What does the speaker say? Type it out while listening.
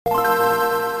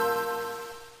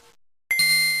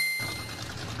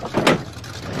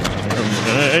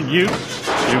again, you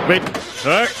stupid.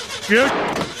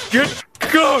 Get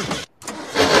gone!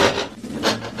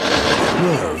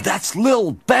 Whoa, that's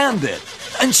Lil Bandit,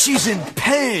 and she's in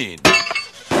pain.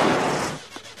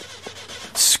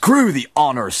 Screw the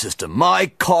honor system. My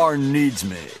car needs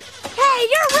me. Hey,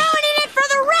 you're ruining it for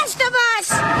the rest of us!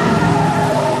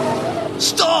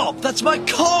 Stop! That's my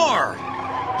car!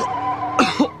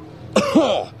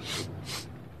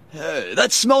 Hey,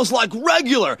 that smells like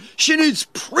regular. She needs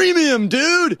premium,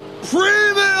 dude!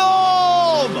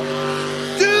 Premium!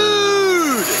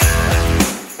 Dude!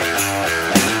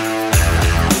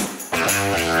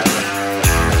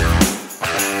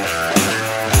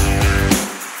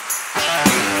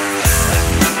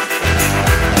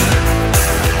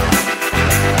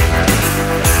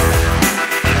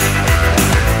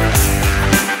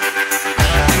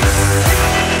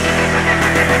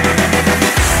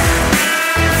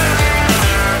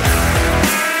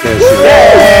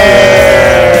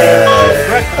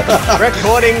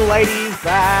 Recording lady's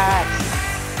back.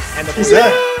 And the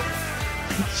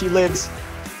she lives.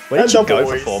 Where did she go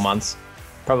for 4 months?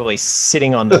 Probably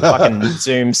sitting on the fucking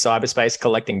Zoom cyberspace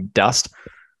collecting dust.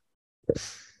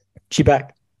 She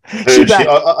back. She back.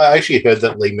 I actually heard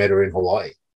that Lee met her in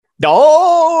Hawaii.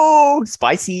 Oh,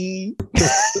 spicy.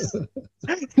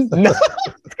 No,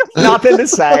 nothing to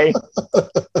say.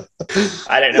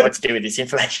 I don't know what to do with this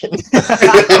information.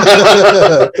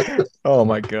 Oh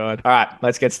my God. All right,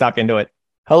 let's get stuck into it.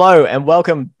 Hello and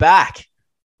welcome back.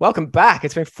 Welcome back.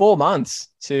 It's been 4 months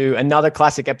to another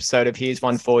classic episode of Here's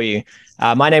One For You.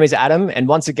 My name is Adam, and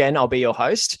once again, I'll be your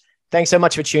host. Thanks so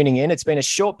much for tuning in. It's been a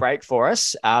short break for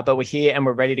us, but we're here and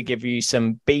we're ready to give you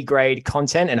some B-grade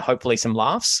content and hopefully some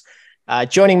laughs.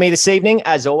 Joining me this evening,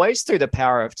 as always, through the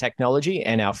power of technology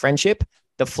and our friendship,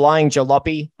 the flying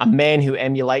jalopy, a man who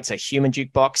emulates a human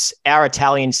jukebox, our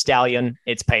Italian stallion,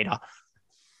 it's Peter.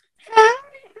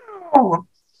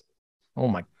 Oh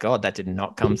my God, that did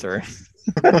not come through.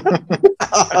 You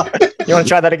want to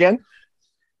try that again?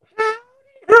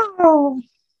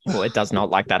 Well, it does not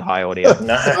like that high audio.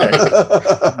 No.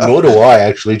 Nor do I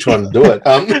actually trying to do it.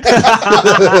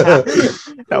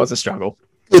 That was a struggle.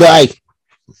 Good day.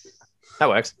 That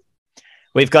works.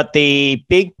 We've got the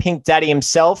big pink daddy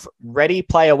himself, Ready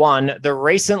Player One, the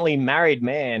recently married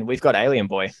man. We've got Alien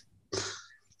Boy.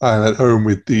 I'm at home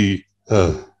with the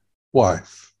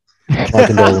wife. My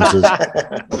condolences.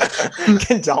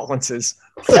 Condolences.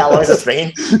 How long has it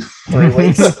been? 3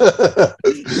 weeks.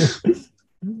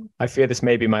 I fear this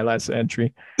may be my last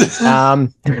entry.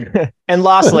 And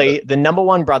lastly, the number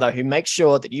one brother who makes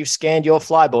sure that you've scanned your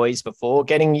flyboys before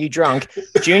getting you drunk,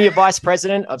 Junior Vice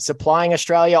President of Supplying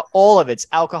Australia all of its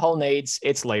alcohol needs,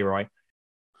 it's Leroy.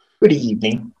 Good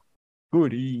evening.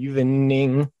 Good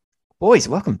evening. Boys,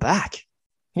 welcome back.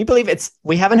 Can you believe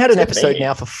we haven't had an episode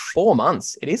now for 4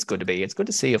 months. It is good to be. It's good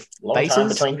to see your Long faces. time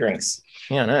between drinks.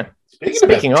 Yeah, I know.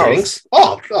 Speaking of drinks.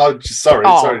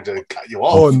 Sorry to cut you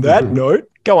off. On that note,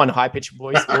 go on, high pitch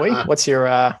boy. What's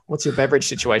your beverage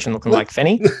situation looking like,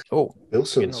 Fenny? Oh,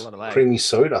 Wilson's creamy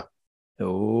soda.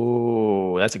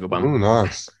 Oh, that's a good one. Oh,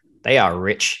 nice. They are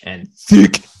rich and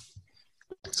thick.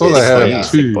 I saw they have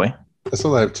Thick boy. I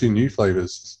saw they have 2 new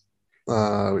flavors,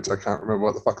 which I can't remember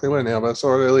what the fuck they were now, but I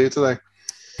saw it earlier today.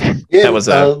 Yeah, that was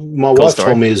a my wife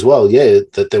told me as well. Yeah,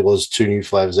 that there was 2 new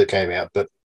flavors that came out, but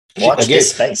Watch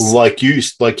this space. like you,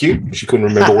 she couldn't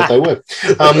remember what they were.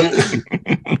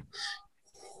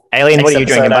 Alien, what are you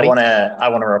drinking, buddy? I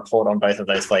want to report on both of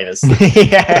those flavors.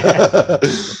 Yeah.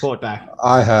 Report back.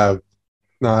 I have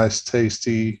nice,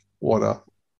 tasty water.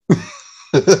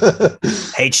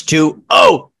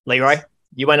 H2O. Leroy,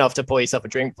 you went off to pour yourself a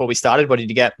drink before we started. What did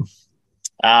you get?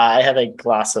 I have a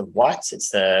glass of white. It's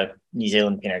the New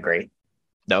Zealand Pinot Gris.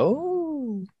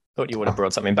 No. Thought you would have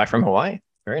brought something back from Hawaii.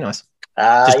 Very nice.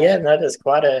 Yeah, no, there's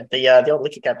quite the old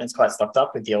liquor cabinet's quite stocked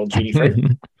up with the old duty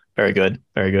free. Very good.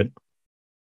 Very good.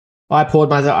 I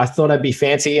thought I'd be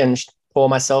fancy and pour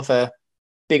myself a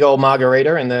big old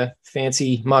margarita in the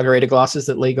fancy margarita glasses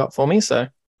that Lee got for me. So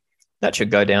that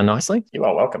should go down nicely. You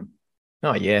are welcome.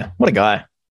 Oh, yeah. What a guy.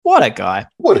 What a guy.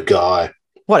 What a guy.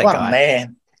 What a What guy. a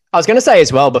man. I was going to say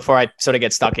as well, before I sort of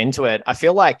get stuck into it, I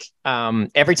feel like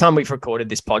every time we've recorded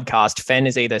this podcast, Fen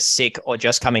is either sick or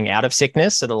just coming out of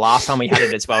sickness. So the last time we had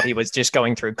it as well, he was just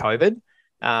going through COVID.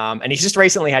 And he's just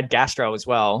recently had gastro as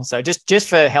well. So just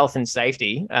for health and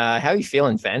safety, how are you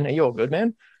feeling, Fen? Are you all good,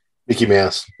 man? Mickey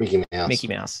Mouse. Mickey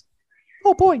Mouse.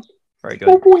 Oh, boy. Very good.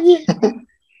 Oh, boy, yeah.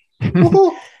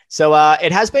 So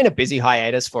it has been a busy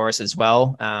hiatus for us as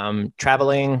well.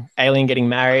 Traveling, Alien getting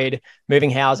married, moving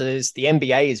houses. The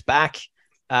NBA is back.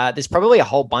 There's probably a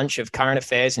whole bunch of current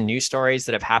affairs and news stories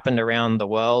that have happened around the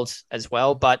world as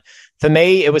well. But for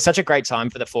me, it was such a great time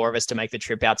for the four of us to make the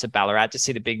trip out to Ballarat to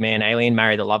see the big man Alien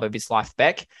marry the love of his life,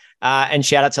 Beck. And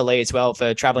shout out to Lee as well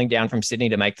for traveling down from Sydney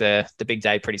to make the big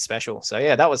day pretty special. So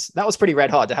yeah, that was pretty red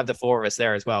hot to have the four of us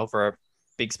there as well for a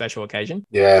big special occasion.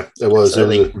 Yeah, it was.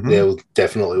 Absolutely. Yeah, it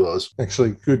definitely was.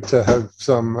 Actually, good to have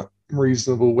some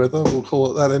reasonable weather. We'll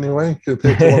call it that anyway,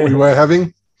 compared to what we were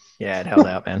having. Yeah, it held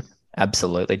out, man.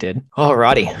 Absolutely did.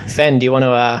 Alrighty, Fen, do you want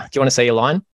to say your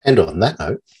line? And on that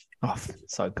note, Oh,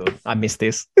 so good. I miss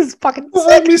this. This is fucking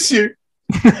I miss you.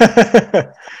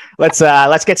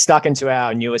 Let's get stuck into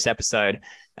our newest episode.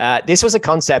 This was a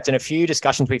concept and a few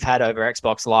discussions we've had over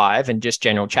Xbox Live and just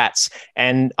general chats.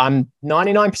 And I'm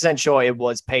 99% sure it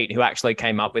was Pete who actually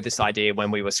came up with this idea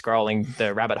when we were scrolling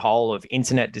the rabbit hole of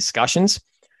internet discussions.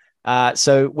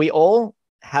 So we all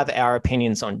have our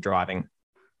opinions on driving.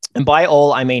 And by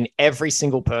all, I mean every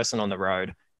single person on the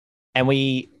road. And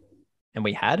we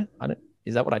had,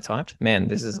 is that what I typed? Man,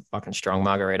 this is a fucking strong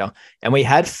margarita. And we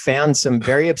had found some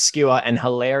very obscure and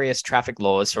hilarious traffic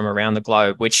laws from around the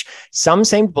globe, which some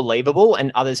seemed believable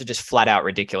and others are just flat out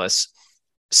ridiculous.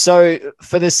 So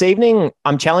for this evening,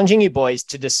 I'm challenging you boys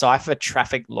to decipher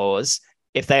traffic laws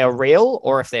if they are real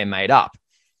or if they're made up.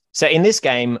 So in this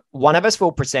game, one of us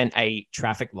will present a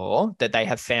traffic law that they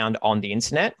have found on the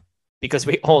internet, because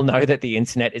we all know that the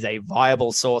internet is a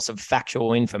viable source of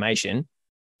factual information.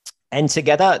 And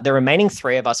together, the remaining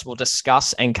three of us will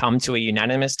discuss and come to a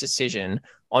unanimous decision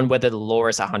on whether the law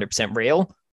is 100%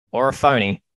 real or a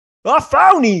phony. A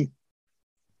phony!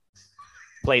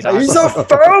 Please. He's a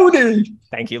phony!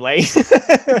 Thank you, Lee.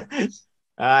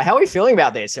 How are we feeling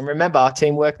about this? And remember,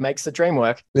 teamwork makes the dream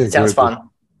work. Yeah, Sounds good. fun.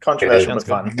 Controversial, Sounds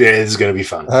but fun. Yeah, this is going to be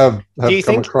fun. Have Do you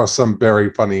come think- across some very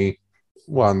funny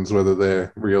ones, whether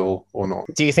they're real or not.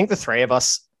 Do you think the three of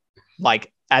us,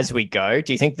 like, as we go,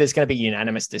 do you think there's going to be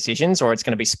unanimous decisions or it's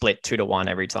going to be split 2-1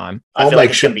 every time? I I'll feel like make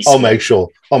it's sure. gonna be I'll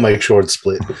split. make sure it's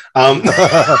split.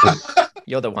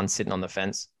 You're the one sitting on the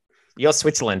fence. You're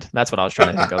Switzerland. That's what I was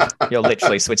trying to think of. You're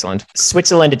literally Switzerland.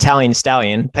 Switzerland Italian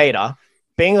stallion. Peter,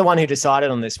 being the one who decided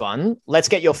on this one, let's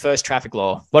get your first traffic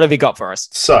law. What have you got for us?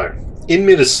 So, in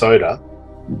Minnesota,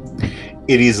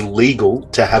 it is legal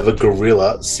to have a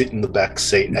gorilla sit in the back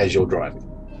seat as you're driving.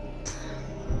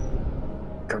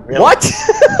 Gorilla. What?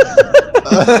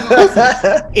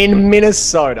 In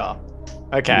Minnesota.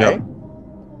 Okay. Yep.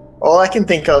 All I can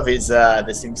think of is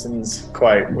the Simpsons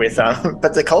quote with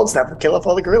but the cold snap will kill off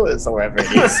all the gorillas or whatever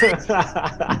it is.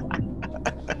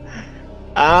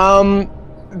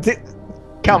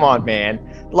 Come on,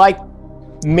 man. Like,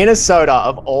 Minnesota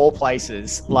of all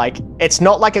places, like, it's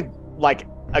not like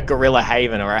a gorilla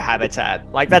haven or a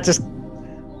habitat. Like, that just,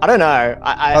 I don't know.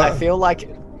 I feel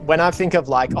like when I think of,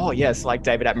 like, oh yes, like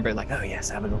David Attenborough, like, oh yes,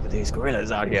 have a look at these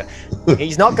gorillas out here.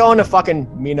 He's not going to fucking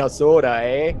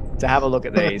Minnesota, to have a look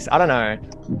at these. I don't know.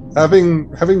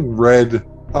 Having read,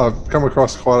 I've come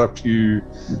across quite a few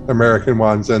American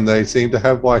ones, and they seem to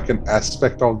have like an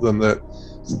aspect of them that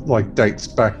like dates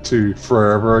back to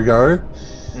forever ago.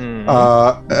 And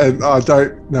I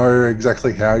don't know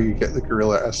exactly how you get the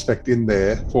gorilla aspect in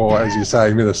there for, as you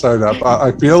say, Minnesota, but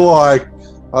I feel like,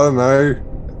 I don't know,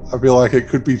 I feel like it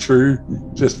could be true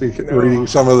just reading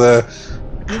some of the...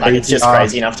 Like, it's just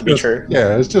crazy enough to be true.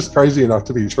 Yeah, it's just crazy enough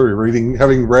to be true.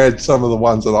 Having read some of the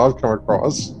ones that I've come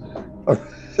across,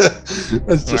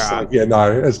 it's just Right. like, yeah, no,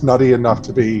 it's nutty enough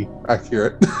to be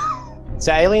accurate.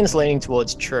 So Alien's leaning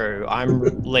towards true. I'm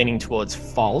leaning towards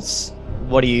false.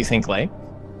 What do you think, Lee?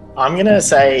 I'm going to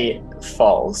say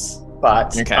false,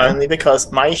 but Okay. only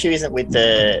because my issue isn't with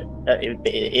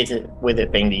with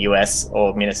it being the US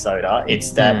or Minnesota.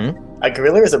 It's that a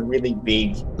gorilla is a really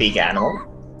big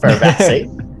animal for a backseat.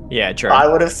 Yeah, true. I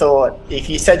would have thought, if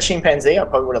you said chimpanzee, I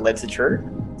probably would have led to true.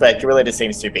 But gorilla just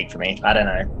seems too big for me. I don't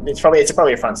know. It's probably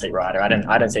a front seat rider. I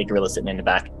don't see a gorilla sitting in the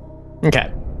back.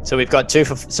 Okay. So we've got two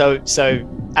for so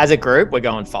as a group, we're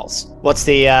going false. What's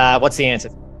the answer?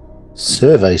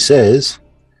 Survey says...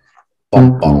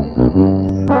 Bum, bum.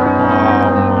 Oh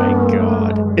my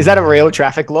god. Is that a real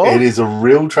traffic law? It is a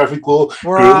real traffic law.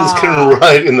 Gorillas can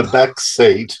ride in the back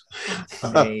seat.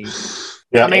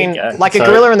 Yeah. I mean, There you go. like a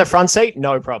gorilla in the front seat,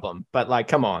 no problem. But like,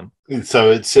 come on.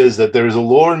 So it says that there is a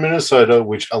law in Minnesota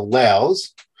which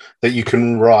allows that you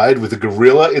can ride with a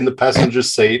gorilla in the passenger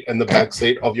seat and the back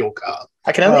seat of your car.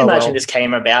 I can only Oh, imagine well. this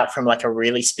came about from like a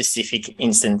really specific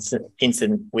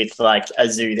incident with like a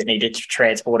zoo that needed to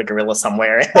transport a gorilla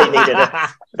somewhere.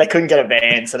 They couldn't get a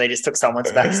van, so they just took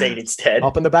someone's backseat instead.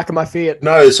 Up in the back of my Fiat.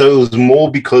 No, so it was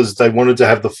more because they wanted to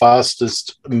have the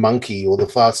fastest monkey or the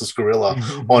fastest gorilla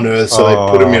on Earth, so they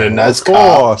put him in a Of NASCAR.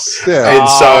 course, yeah. And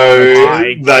Oh so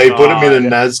my they put him in a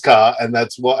God. NASCAR, and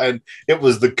that's what. And it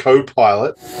was the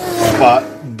co-pilot,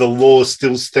 but the law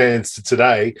still stands to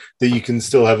today that you can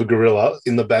still have a gorilla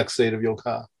in the back seat of your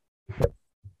car.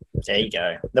 There you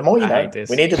go. The more you I know. hate this.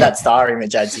 We needed that star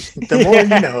image, Adzi. The more you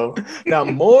know. The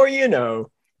more you know.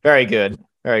 Very good.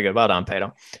 Very good. Well done,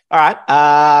 Peter. All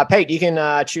right. Pete, you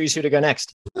can choose who to go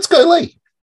next. Let's go, Lee.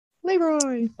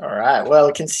 Leroy. All right.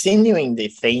 Well, continuing the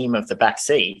theme of the back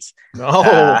seat, Oh,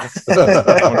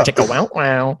 uh, tick a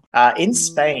wow. in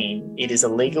Spain, it is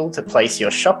illegal to place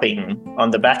your shopping on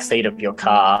the back seat of your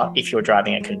car if you're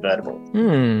driving a convertible.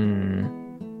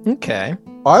 Okay.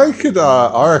 I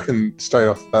reckon straight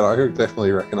off the bat, I could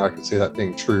definitely reckon I could see that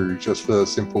being true, just for the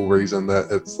simple reason that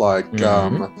it's like,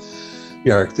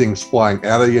 things flying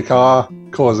out of your car,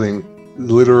 causing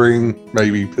littering,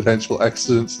 maybe potential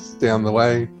accidents down the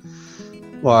way.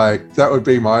 Like, that would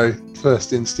be my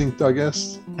first instinct, I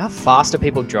guess. How fast are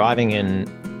people driving in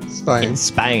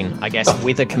Spain, I guess,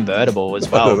 with a convertible as I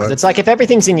well? don't know. 'Cause it's like if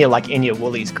everything's in your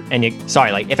Woolies and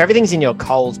if everything's in your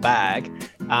Coles bag,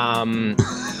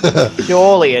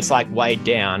 surely it's like weighed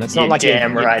down. It's not You're like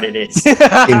damn right it is.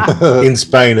 In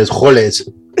Spain, it's Joles.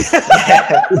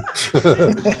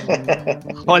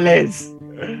 Joles.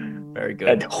 Very good.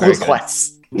 And Very good.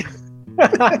 Jules.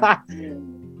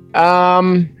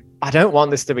 I don't want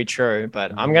this to be true,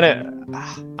 but I'm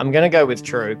gonna go with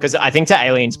true because I think to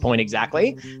Alien's point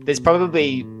exactly, there's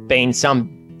probably been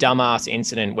some dumbass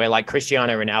incident where like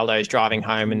Cristiano Ronaldo is driving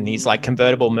home and he's like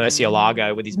convertible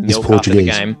Murcielago with his milk after the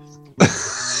Portuguese. game.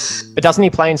 But doesn't he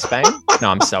play in Spain? No,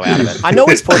 I'm so out of it. I know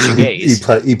he's Portuguese.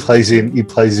 He plays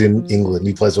in England.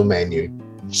 He plays for Man U.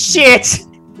 Shit!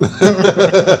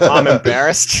 I'm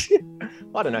embarrassed.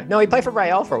 I don't know. No, he played for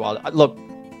Real for a while. Look,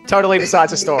 totally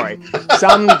besides the story.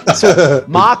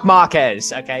 Mark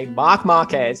Marquez, okay? Mark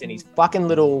Marquez in his fucking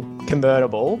little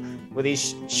convertible with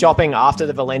his shopping after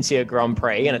the Valencia Grand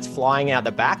Prix, and it's flying out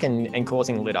the back and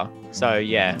causing litter. So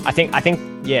yeah, I think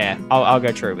yeah, I'll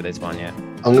go true with this one. Yeah.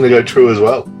 I'm going to go true as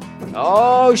well.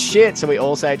 Oh shit! So we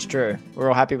all say it's true. We're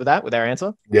all happy with that, with our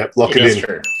answer. Yep, lock It it is in.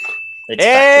 true. It's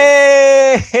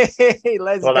factual. Hey,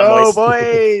 let's Well done, go,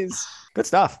 boys. boys! Good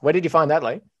stuff. Where did you find that,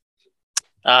 Lee?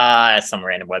 Some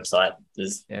random website.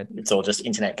 Yeah. It's all just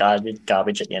internet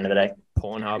garbage at the end of the day.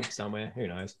 Pornhub somewhere. Who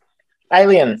knows?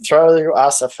 Alien, throw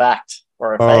us a fact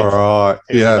or a fake. All right.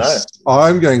 Who would Yes.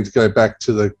 I'm going to go back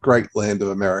to the great land of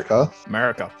America.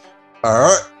 America. All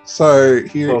right. So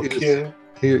here Fuck is yeah.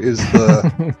 here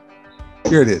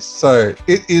it is. So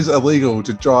it is illegal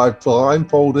to drive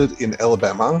blindfolded in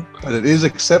Alabama, but it is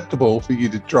acceptable for you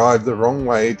to drive the wrong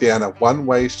way down a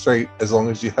one-way street as long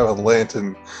as you have a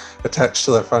lantern attached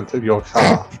to the front of your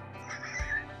car.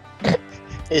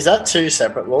 Is that two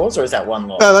separate laws or is that one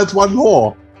law? No, that's one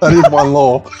law. That is one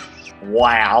law.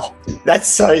 Wow. That's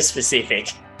so specific.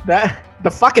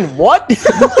 The fucking what?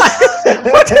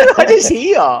 What did I just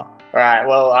hear? All right,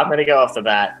 well, I'm going to go off the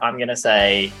bat. I'm going to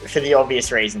say, for the obvious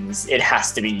reasons, it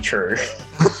has to be true.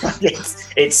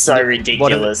 it's so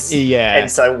ridiculous Yeah.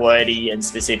 and so wordy and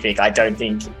specific. I don't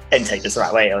think, and take this the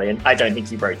right way, Alien, I don't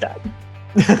think you wrote that.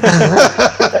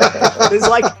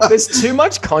 there's too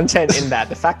much content in that.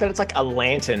 The fact that it's like a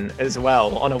lantern as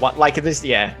well on a like this.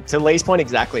 Yeah. To Lee's point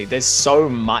exactly. There's so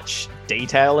much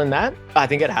detail in that. I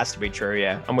think it has to be true.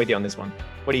 Yeah. I'm with you on this one.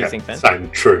 What do you think, Ben? Same,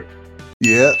 true.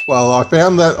 Yeah, well, I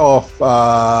found that off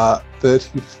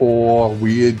 34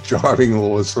 weird driving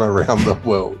laws from around the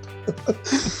world.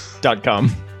 .com.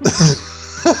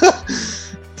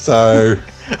 So,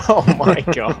 Oh my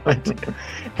god.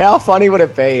 How funny would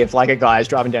it be if like a guy is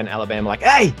driving down Alabama like,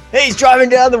 hey, he's driving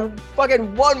down the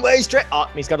fucking one-way street. Oh,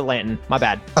 he's got a lantern. My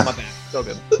bad. It's all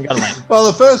good. He got a lantern. well,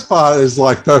 the first part is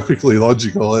like perfectly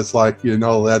logical. It's like you're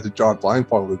not allowed to drive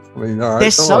blindfolded. I mean, all right.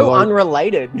 They're come so on,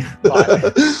 unrelated.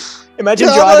 Like, imagine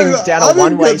Yeah, driving I down a didn't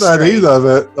one-way get that street. either,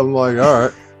 but I'm like, all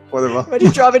right, whatever.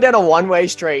 Imagine driving down a one-way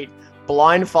street,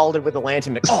 blindfolded with a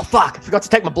lantern. Like, oh fuck! I forgot to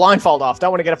take my blindfold off.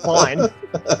 Don't want to get a fine.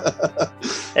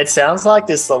 It sounds like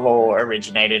this law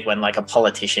originated when like a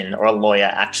politician or a lawyer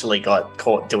actually got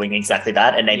caught doing exactly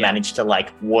that, and they Yeah. managed to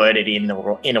like word it in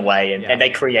a way, and, Yeah. and they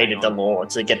created Hang the on. law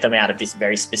to get them out of this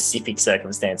very specific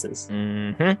circumstances.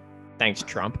 Mm-hmm. Thanks,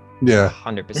 Trump. Yeah.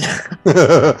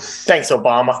 100%. Thanks,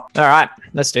 Obama. All right,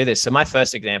 let's do this. So my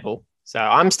first example. So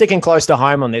I'm sticking close to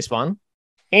home on this one.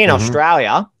 In Mhm.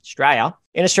 Australia,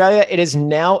 In Australia, it is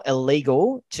now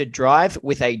illegal to drive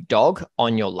with a dog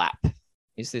on your lap.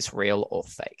 Is this real or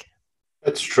fake?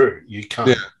 That's true. You can't.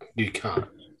 Yeah. You can't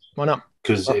Why not?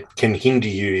 because it can hinder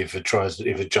you if it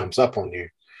jumps up on you,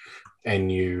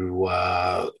 and you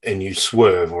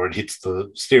swerve or it hits the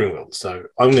steering wheel. So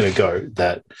I'm going to go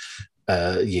that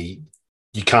you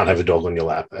can't have a dog on your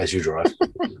lap as you drive.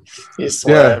 You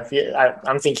swerve.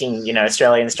 I'm thinking,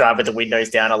 Australians drive with the windows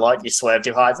down a lot. You swerve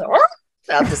too hard. It's like,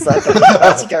 out the side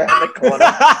as you go around the corner.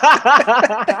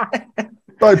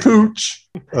 By pooch.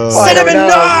 Cinnamon,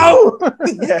 no!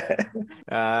 Yeah.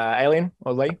 Alien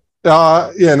or Lee?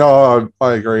 I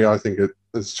agree. I think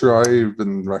it's true. I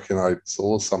even reckon I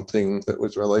saw something that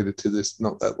was related to this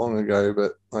not that long ago,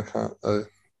 but I can't. I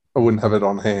wouldn't have it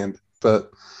on hand. But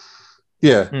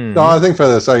yeah, no, I think for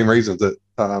the same reasons that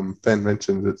Ben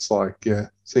mentioned, it's like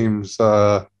seems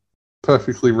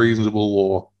perfectly reasonable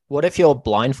law. What if you're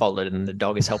blindfolded and the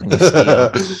dog is helping you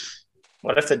steer?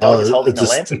 What if the dog is holding the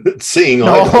lantern? Seeing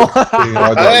eye dog.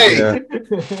 Hey!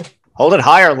 Hold it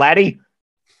higher, laddie.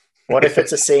 What if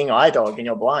it's a seeing eye dog and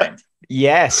you're blind?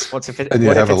 Yes. What's if it? And you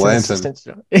what have if a it's an lantern.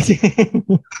 assistant?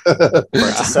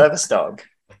 It's a service dog.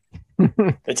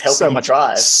 It's helping you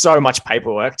drive. So much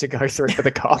paperwork to go through for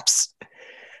the cops.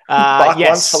 Bark yes.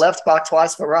 once for left, bark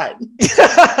twice for right. Just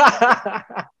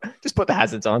put the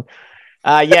hazards on.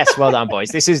 Yes, well done, boys.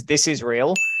 This is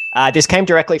real. This came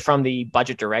directly from the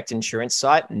Budget Direct insurance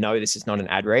site. No, this is not an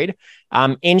ad read.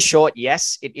 In short,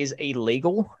 yes, it is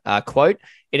illegal. Quote,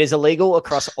 it is illegal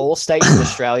across all states in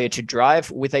Australia to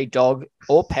drive with a dog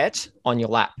or pet on your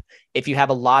lap. If you have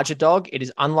a larger dog, it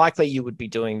is unlikely you would be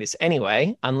doing this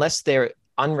anyway, unless they're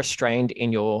unrestrained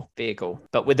in your vehicle.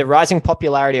 But with the rising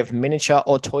popularity of miniature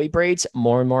or toy breeds,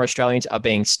 more and more Australians are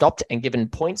being stopped and given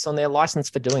points on their license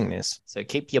for doing this. So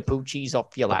keep your poochies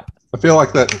off your lap. I feel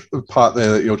like that part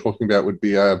there that you're talking about would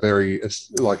be a very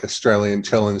Australian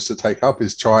challenge to take up,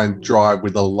 is try and drive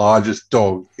with the largest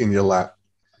dog in your lap.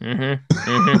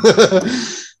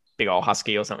 Big old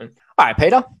husky or something. All right,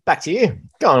 Peter, back to you.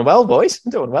 Going well, boys.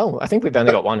 Doing well. I think we've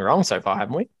only got one wrong so far,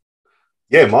 haven't we?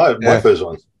 Yeah, my first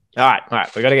one. All right.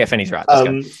 We've got to get Fenny's right. Let's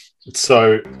go.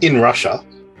 So in Russia,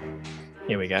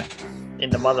 Here we go. In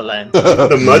the motherland.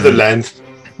 the motherland.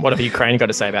 What have Ukraine got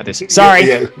to say about this? Sorry.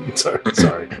 Yeah,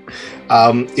 sorry.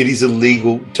 It is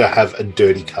illegal to have a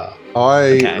dirty car.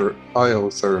 I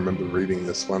also remember reading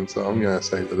this one, so I'm going to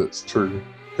say that it's true.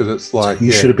 Because it's like...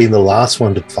 You should have been the last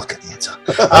one to fucking answer.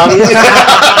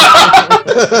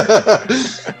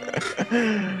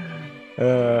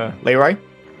 Leroy?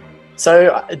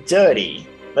 So dirty.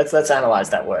 Let's analyze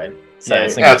that word. So Yeah,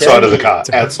 it's outside of the dirty car.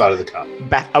 Outside of the car.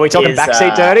 Are we talking Is,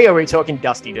 backseat dirty or are we talking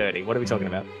dusty dirty? What are we talking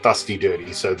about? Dusty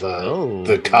dirty. So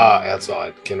the car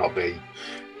outside cannot be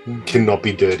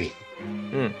dirty.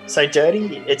 So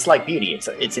dirty, it's like beauty.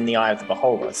 It's in the eye of the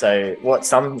beholder. So what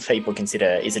some people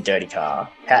consider is a dirty car.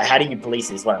 How do you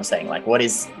police is what I'm saying. Like what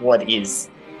is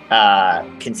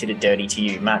considered dirty to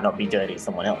you might not be dirty to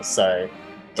someone else. So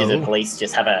do the police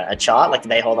just have a chart? Like do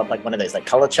they hold up like one of those like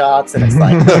color charts and it's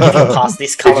like if you pass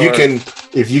this color?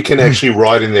 If you can actually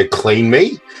write in there clean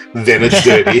me, then it's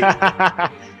dirty.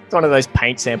 It's one of those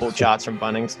paint sample charts from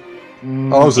Bunnings.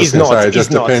 I was just going to say, it just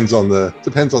depends on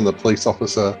the police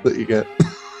officer that you get.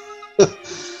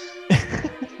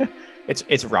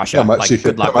 It's Russia. How much you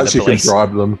good luck can with the police.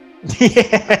 bribe them.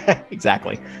 Yeah,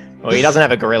 exactly. Well, he doesn't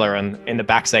have a gorilla in the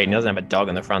back seat and he doesn't have a dog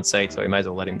in the front seat, so we may as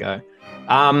well let him go.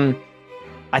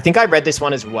 I think I read this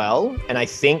one as well, and I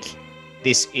think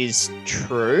this is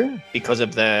true because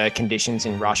of the conditions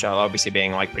in Russia, obviously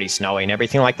being like pretty snowy and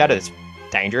everything like that. It's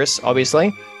dangerous,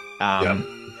 obviously.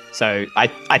 So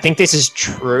I think this is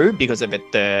true because of it,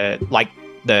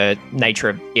 the nature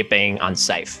of it being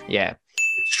unsafe. Yeah,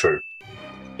 It's true.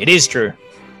 it is true.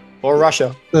 Or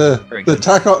Russia. Very The good.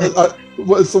 taco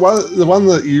was the one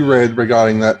that you read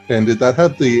regarding that, and did that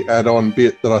have the add-on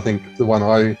bit that I think the one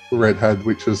I read had,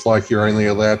 which was like you're only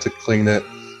allowed to clean it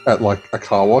at like a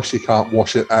car wash. You can't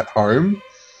wash it at home.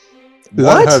 Did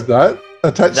What? that have that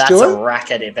attached That's to a it?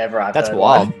 racket if ever I've That's heard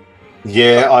wild. one.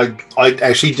 Yeah, I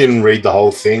actually didn't read the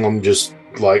whole thing. I'm just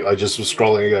like I just was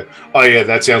scrolling and go, oh yeah,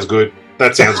 that sounds good.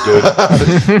 That sounds good.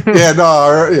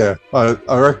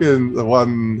 I reckon the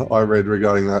one I read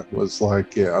regarding that was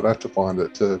like, I'd have to find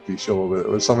it to be sure, but it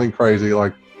was something crazy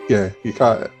like, you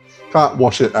can't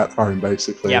wash it at home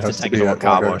basically. You have to has take be it to a at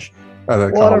car like wash. At a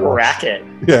What car a wash. racket.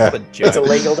 Yeah. What a joke. It's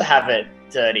illegal to have it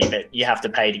dirty, but you have to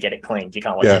pay to get it cleaned. You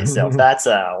can't wash Yeah. it yourself. That's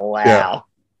a wow.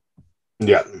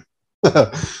 Yeah.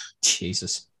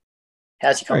 Jesus.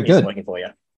 How's your Very communism good. working for you?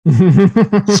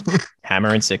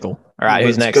 Hammer and sickle. All right,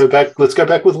 who's Let's next? Let's go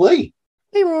back with Lee.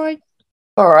 Leroy.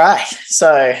 All right.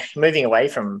 So moving away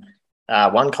from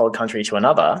one cold country to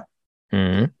another.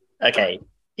 Mm. Okay.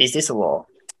 Is this a law?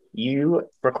 You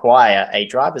require a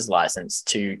driver's license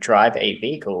to drive a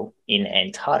vehicle in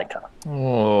Antarctica.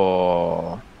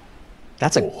 Oh,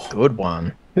 that's a good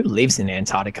one. Who lives in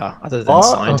Antarctica other than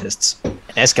scientists and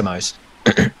Eskimos?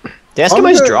 Do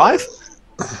Eskimos drive?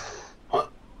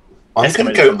 I'm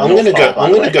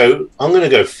gonna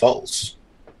go false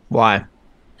Why?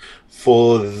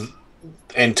 for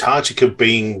Antarctica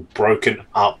being broken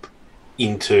up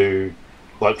into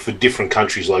for different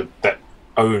countries that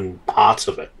own parts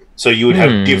of it. So you would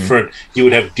have different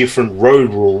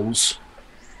road rules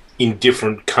in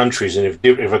different countries, and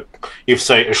if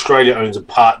say Australia owns a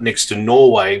part next to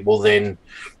Norway, well then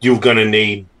you're going to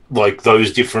need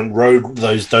those different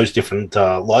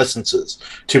licenses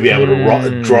to be able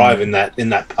to drive in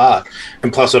that part.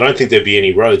 And plus, I don't think there'd be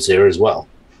any roads there as well.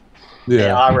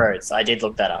 There are roads. I did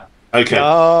look that up. Okay.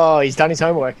 Oh, he's done his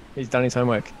homework.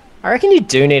 I reckon you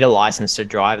do need a license to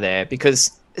drive there,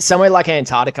 because somewhere like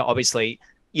Antarctica, obviously,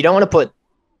 you don't want to put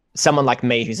someone like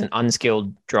me who's an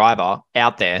unskilled driver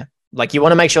out there. You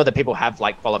want to make sure that people have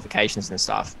qualifications and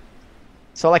stuff.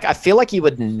 So I feel like you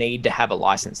would need to have a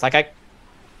license. I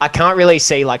can't really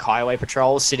see highway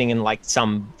patrols sitting in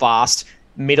some vast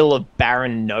middle of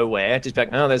barren nowhere. Just be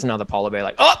oh, there's another polar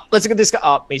bear. Oh, let's look at this guy.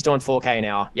 Oh, he's doing 4K an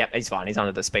hour. Yep, he's fine. He's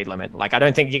under the speed limit. I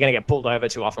don't think you're going to get pulled over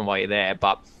too often while you're there.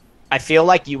 But I feel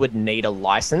like you would need a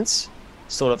license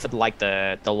sort of for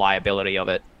the liability of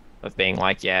it, of being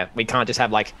we can't just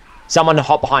have someone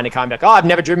hop behind a car and be oh, I've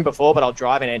never driven before, but I'll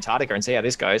drive in Antarctica and see how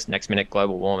this goes. Next minute,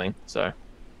 global warming. So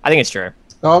I think it's true.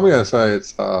 No, I'm going to say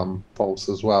it's false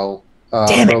as well.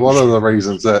 Damn it. For a lot of the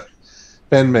reasons that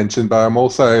Ben mentioned, but I'm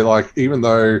also even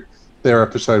though their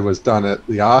episode was done at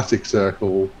the Arctic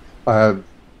Circle, I have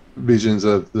visions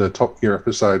of the Top Gear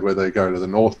episode where they go to the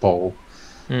North Pole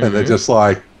and they're just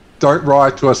don't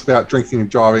write to us about drinking and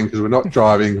driving because we're not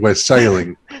driving, we're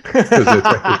sailing because they're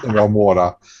technically on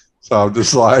water. So I'm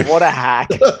just what a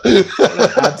hack. What an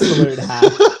absolute hack.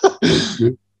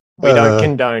 We don't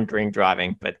condone drink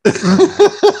driving, but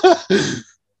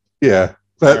yeah.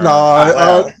 But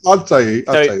no, I'd say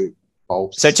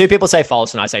false. So two people say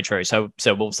false and I say true. So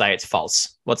we'll say it's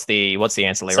false. What's the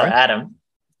answer, Leroy? So Adam,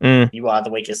 you are the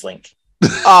weakest link.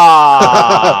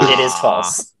 Ah, It is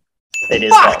false. It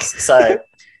is false. So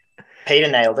Peter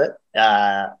nailed it.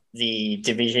 The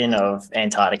division of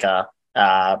Antarctica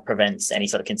prevents any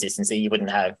sort of consistency. You wouldn't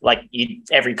have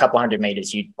every couple hundred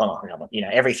meters,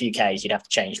 every few Ks you'd have to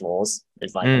change laws.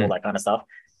 There's all that kind of stuff.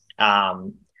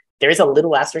 There is a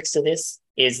little asterisk to this,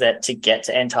 is that to get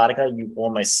to Antarctica, you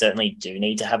almost certainly do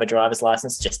need to have a driver's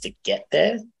license just to get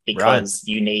there, because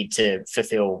you need to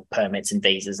fulfill permits and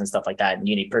visas and stuff like that, and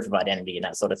you need proof of identity and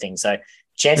that sort of thing. So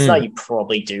chances are you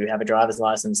probably do have a driver's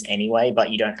license anyway,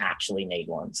 but you don't actually need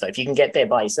one. So if you can get there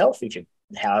by yourself,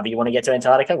 however you want to get to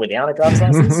Antarctica without a driver's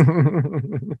license,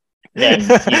 then you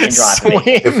can drive.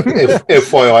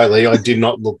 FYI, Lee, I did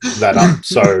not look that up,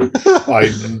 so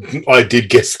I did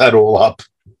guess that all up.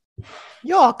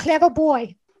 You're a clever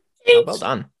boy. Oh, well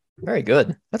done. Very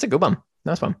good. That's a good one.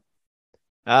 Nice one.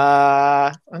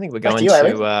 I think we're going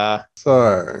to.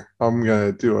 So I'm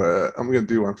gonna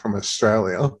do one from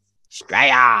Australia.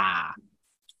 Australia.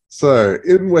 So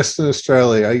in Western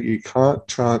Australia, you can't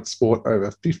transport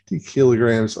over 50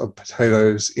 kilograms of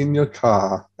potatoes in your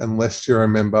car unless you're a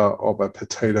member of a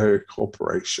potato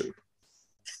corporation.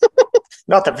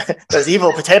 Not those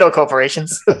evil potato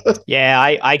corporations. Yeah,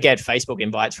 I get Facebook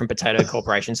invites from potato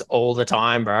corporations all the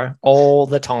time, bro. All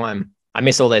the time. I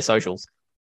miss all their socials.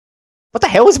 What the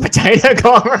hell is a potato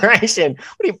corporation?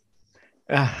 What do you...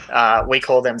 we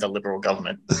call them the Liberal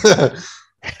government.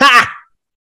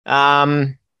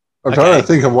 I'm trying to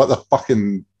think of what the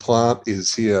fucking plant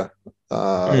is here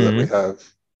that we have.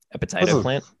 A potato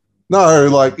plant? No,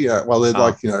 they're I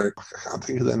can't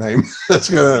think of their name. That's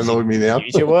going to annoy me now.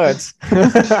 Use your words.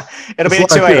 It'll be at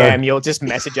 2 a.m. You'll just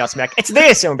message us and be like, it's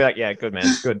this. And we'll be like, yeah, good, man.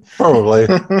 Good. Probably.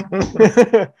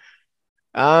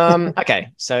 Okay.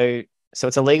 So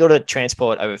it's illegal to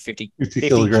transport over 50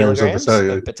 kilograms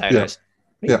of potatoes.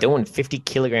 What are you doing 50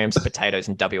 kilograms of potatoes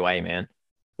in WA, man?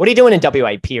 What are you doing in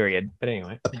WA, period? But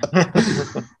anyway.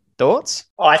 Thoughts?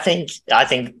 I think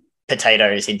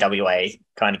potatoes in WA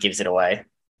kind of gives it away.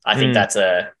 I think that's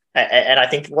and I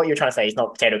think what you're trying to say is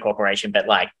not potato corporation, but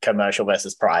commercial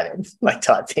versus private,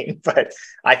 type thing. But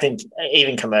I think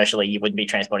even commercially, you wouldn't be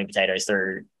transporting potatoes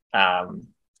through WA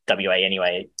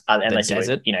anyway, unless you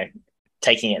were,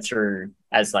 taking it through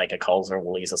as a Coles or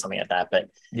Woolies or something like that.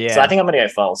 But yeah, so I think I'm going to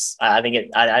go false. I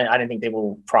think I don't think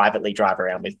people privately drive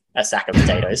around with a sack of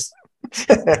potatoes.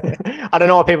 I don't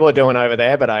know what people are doing over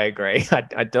there, but I agree.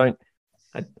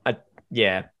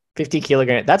 Yeah, 50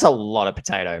 kilograms. That's a lot of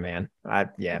potato, man. I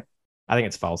think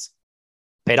it's false.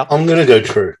 Peter? I'm going to go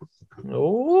true.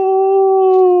 Ooh.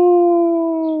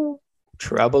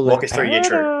 Trouble. Walk us through your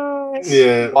true.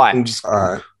 Yeah. Why? All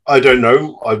right. I don't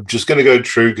know. I'm just going to go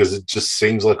true because it just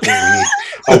seems like a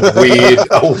weird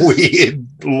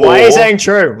law. Why are you saying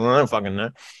true? Well, I don't fucking know.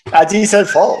 You said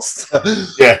false.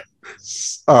 Yeah.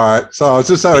 All right. So I was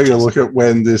just having a look at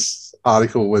when this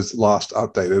article was last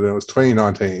updated. It was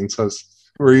 2019, so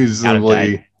it's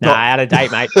reasonably Out of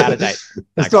date, mate. Out of date.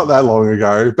 it's not that long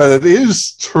ago, but it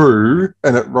is true,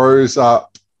 and it rose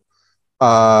up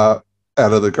out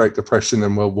of the Great Depression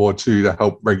and World War II to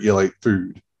help regulate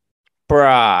food.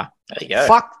 Bruh. There you go.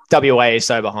 Fuck WA is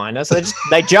so behind us.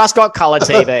 They just got colour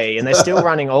TV and they're still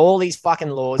running all these fucking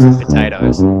laws with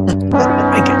potatoes.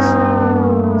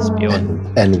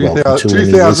 Spewing. And welcome to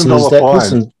any $2,000 listeners that fine.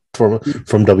 listen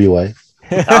from WA.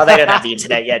 Oh, they don't have the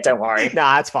internet yet. Don't worry.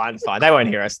 Nah, it's fine. It's fine. They won't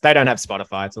hear us. They don't have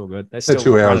Spotify. It's all good. They're still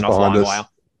 2 hours running off behind LimeWire.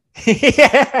 us.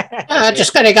 Yeah.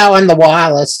 Just going to go on the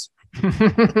wireless.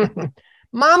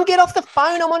 Mom, get off the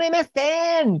phone. I'm on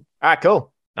MFN. All right,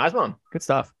 cool. Nice one. Good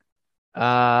stuff.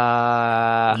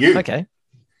 You. Okay.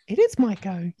 It is my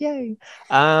go. Yay.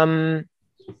 All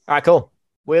right, cool.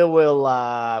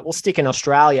 We'll stick in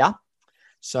Australia.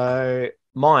 So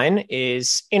mine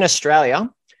is in Australia.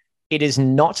 It is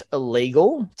not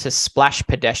illegal to splash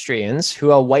pedestrians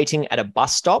who are waiting at a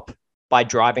bus stop by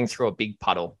driving through a big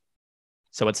puddle.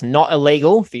 So it's not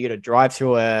illegal for you to drive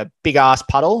through a big ass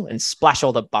puddle and splash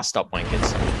all the bus stop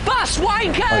wankers. Bus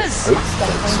wankers!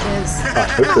 I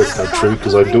hope that's not true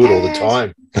because I do it all the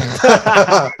time.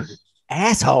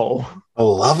 Asshole. I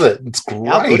love it. It's great.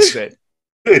 How good is it?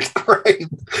 It's great.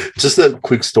 Just a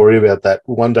quick story about that.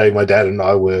 One day, my dad and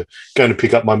I were going to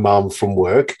pick up my mum from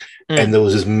work, and there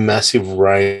was this massive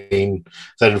rain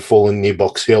that had fallen near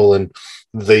Box Hill, and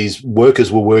these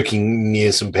workers were working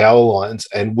near some power lines,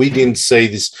 and we didn't see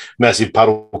this massive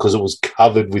puddle because it was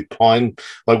covered with pine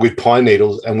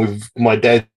needles, and my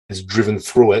dad has driven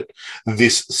through it.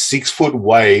 This 6-foot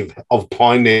wave of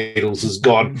pine needles has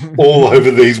gone all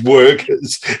over these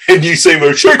workers, and you see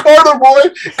them shake harder, boy,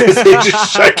 because they're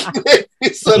just shaking their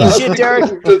fists at us. Shit,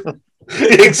 Derek.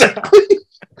 Exactly.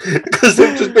 Because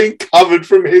they've just been covered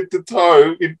from head to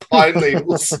toe in pine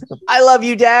needles. I love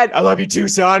you, Dad. I love you too,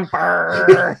 son.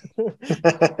 Brr.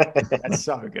 That's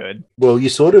so good. Well, you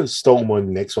sort of stole my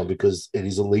next one because it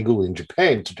is illegal in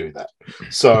Japan to do that.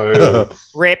 So,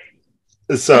 Rip.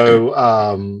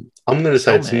 I'm going to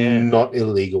say it's not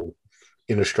illegal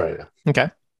in Australia. Okay.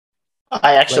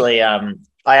 I actually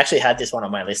had this one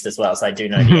on my list as well, so I do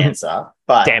know the answer.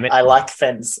 But Damn it. I like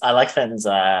Fenn's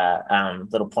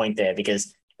little point there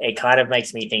because it kind of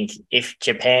makes me think if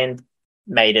Japan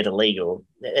made it illegal,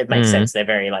 it makes sense. They're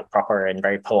very like proper and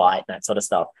very polite and that sort of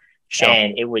stuff. Sure.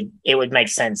 And it would make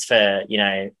sense for,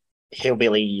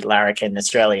 hillbilly larrikin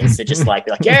Australians to just be like,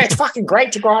 yeah, it's fucking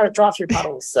great to drive through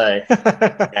puddles. So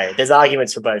there's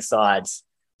arguments for both sides.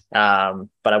 But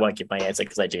I won't give my answer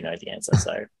because I do know the answer.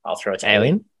 So I'll throw it to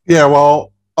Alien. Yeah,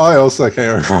 well, I also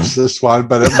came across this one,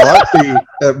 but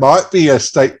it might be a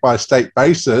state by state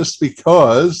basis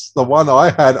because the one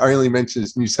I had only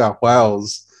mentions New South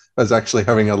Wales as actually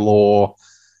having a law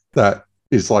that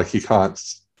is like you can't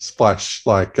splash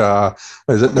no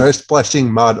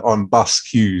splashing mud on bus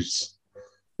queues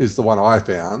is the one I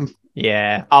found.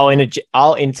 Yeah, I'll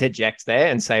interject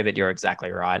there and say that you're exactly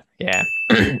right. Yeah.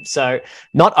 So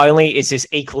not only is this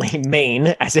equally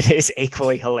mean as it is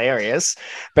equally hilarious,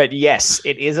 but yes,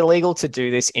 it is illegal to do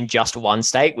this in just one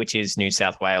state, which is New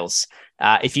South Wales.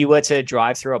 If you were to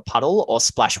drive through a puddle or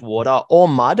splash water or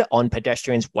mud on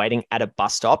pedestrians waiting at a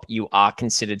bus stop, you are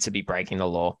considered to be breaking the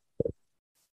law.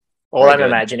 All Very I'm good.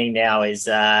 imagining now is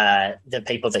the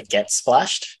people that get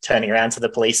splashed turning around to the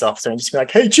police officer and just be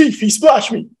like, hey, chief, he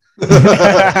splashed me.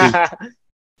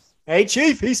 Hey,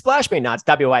 chief, he splashed me. No, it's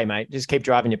WA, mate. Just keep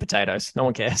driving your potatoes. No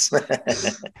one cares.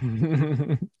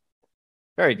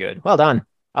 Very good. Well done.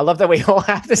 I love that we all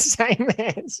have the same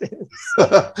answers.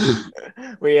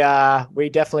 We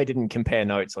definitely didn't compare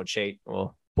notes or cheat.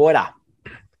 Or Boyda,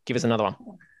 give us another one.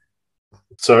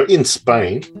 So in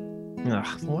Spain,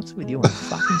 Ugh, what's with you in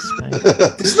fucking Spain?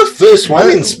 this is the first one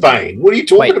in Spain. What are you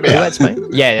talking Wait, who about? had Spain?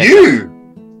 Yeah. You.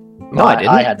 No, I didn't.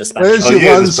 I had the Spanish. Where's Oh, your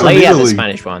yeah, ones from Lee had the Italy?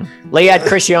 Spanish one. Lee had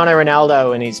Cristiano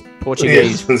Ronaldo and his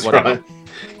Portuguese, Yeah, that's whatever. right.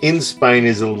 In Spain,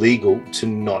 it's illegal to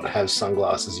not have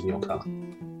sunglasses in your car.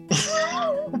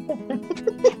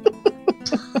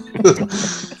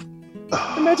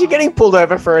 Imagine getting pulled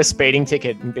over for a speeding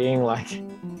ticket and being like,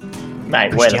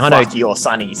 Mate, where the Cristiano- fuck are your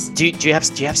sunnies? Do you have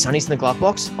sunnies in the glove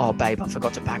box? Oh, babe, I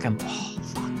forgot to pack them. Oh,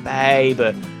 fuck, babe.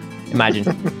 Imagine.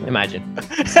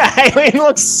 Alien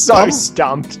looks so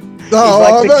stumped. He's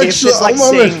like the gift that's like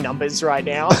seeing numbers right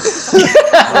now.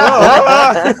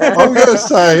 I'm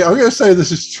gonna say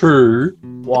this is true.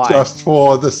 Why? Just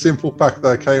for the simple fact that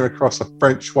I came across a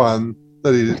French one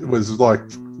that it was like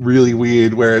really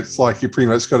weird, where it's like you pretty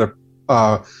much got to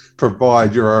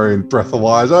provide your own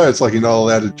breathalyzer. It's like you're not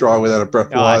allowed to drive without a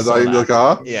breathalyzer in your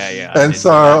car. Yeah. And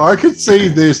so I could see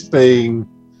this being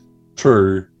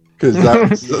true. Because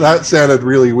that sounded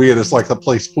really weird. It's like the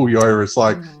police pull you over. It's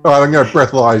like, all right, I'm going to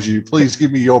breathalyze you. Please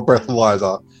give me your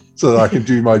breathalyzer so that I can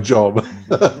do my job.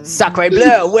 Sacre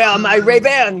bleu, where are my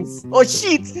Ray-Bans? Oh,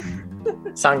 shit.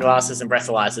 Sunglasses and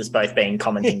breathalyzers both being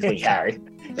common things we carry.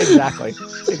 Exactly.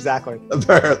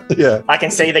 Apparently, yeah. I can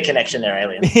see the connection there,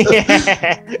 Alien.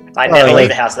 Yeah. I never leave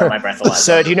the house without my breathalyzer.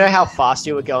 Sir, do you know how fast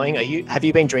you were going? Have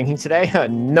you been drinking today?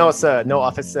 No, sir. No,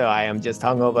 officer. I am just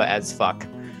hungover as fuck.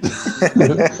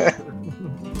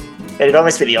 It'd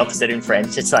almost be the opposite in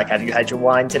French. It's like, have you had your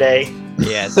wine today?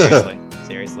 Yeah, seriously.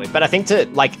 But I think to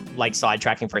like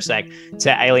sidetracking for a sec,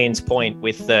 to Alien's point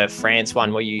with the France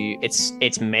one, where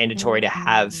it's mandatory to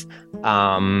have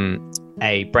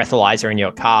a breathalyzer in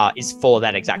your car is for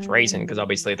that exact reason, because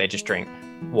obviously they just drink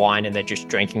wine and they're just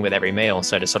drinking with every meal.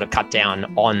 So to sort of cut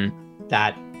down on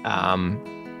that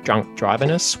drunk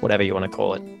driverness, whatever you want to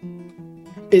call it,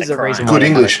 is a reason. Good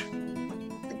English.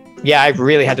 Yeah, I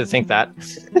really had to think that.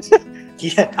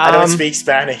 Yeah, I don't speak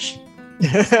Spanish.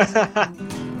 I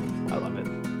love it.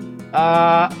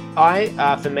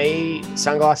 For me,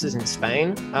 sunglasses in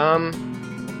Spain. I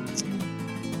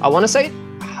want to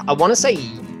say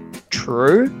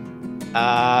true.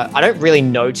 I don't really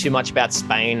know too much about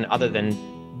Spain other than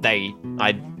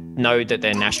I know that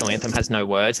their national anthem has no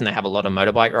words and they have a lot of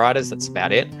motorbike riders. That's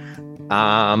about it.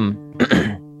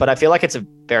 But I feel like it's a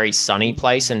very sunny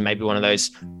place and maybe one of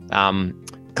those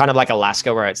kind of like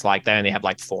Alaska where it's like they only have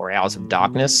like 4 hours of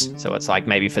darkness. So it's like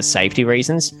maybe for safety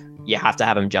reasons, you have to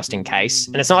have them just in case.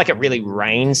 And it's not like it really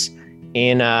rains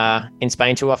in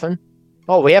Spain too often.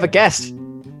 Oh, we have a guest.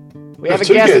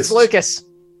 It's Lucas.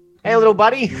 Hey, little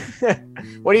buddy.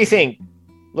 What do you think?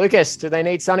 Lucas, do they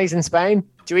need sunnies in Spain?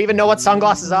 Do you even know what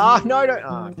sunglasses are? No.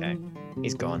 Oh, okay.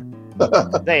 He's gone.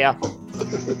 There you are.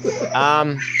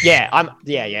 I'm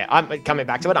coming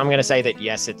back to it. I'm going to say that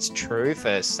yes, it's true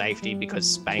for safety because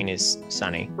Spain is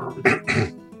sunny.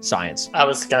 Science. I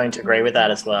was going to agree with that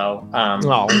as well.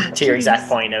 To your exact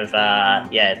point of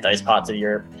those parts of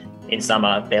Europe in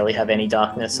summer barely have any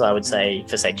darkness. So I would say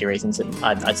for safety reasons,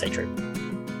 I'd say true.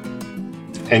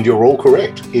 And you're all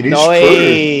correct. It is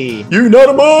true.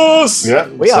 Unanimous! Yeah.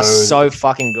 We are so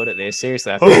fucking good at this.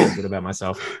 Seriously, I feel really good about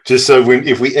myself. Just so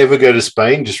if we ever go to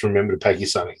Spain, just remember to pack your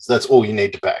sunnies. That's all you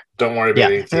need to pack. Don't worry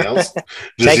about anything else.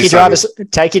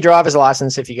 Take your driver's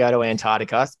license if you go to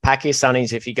Antarctica. Pack your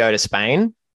sunnies if you go to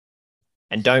Spain.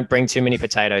 And don't bring too many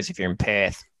potatoes if you're in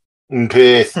Perth. In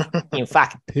Perth. In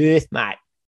fucking Perth, mate.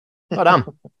 Well done.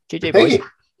 GG, boys.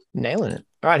 Nailing it.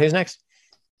 All right, who's next?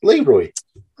 Leroy.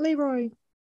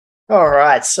 All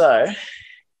right, so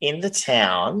in the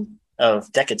town of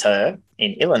Decatur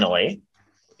in Illinois,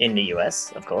 in the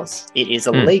US, of course, it is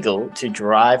illegal to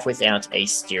drive without a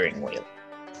steering wheel.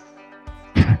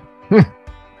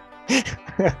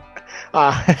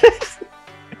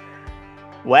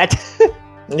 What?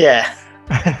 Yeah.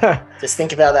 Just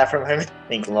think about that for a moment.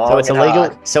 Think long. So it's and illegal.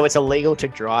 hard. So it's illegal to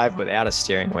drive without a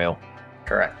steering wheel.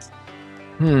 Correct.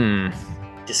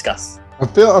 Discuss. I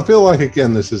feel like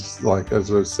again, this is like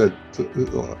as I said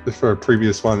for a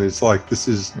previous one, it's like this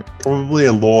is probably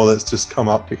a law that's just come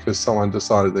up because someone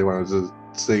decided they wanted to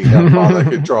see how far they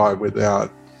could drive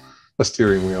without a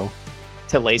steering wheel.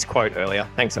 To Lee's quote earlier.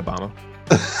 Thanks, Obama.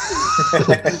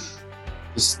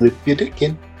 Just slip your dick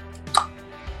in.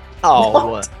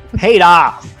 Oh,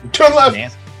 Peter! Turn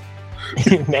left.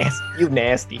 You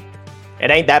nasty.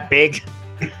 It ain't that big.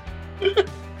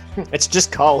 It's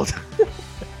just cold.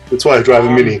 That's why I drive a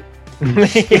Mini.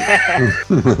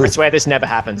 I swear this never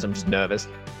happens. I'm just nervous.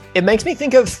 It makes me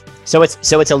think of so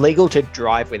it's illegal to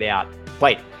drive without.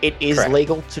 Wait, it is Correct.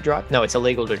 legal to drive? No, it's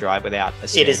illegal to drive without a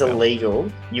steering It is wheel. illegal.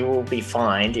 You will be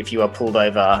fined if you are pulled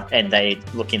over and they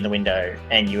look in the window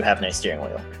and you have no steering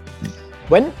wheel.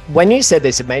 When you said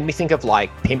this, it made me think of like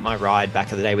Pimp My Ride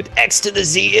back in the day with X to the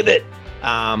Z of it.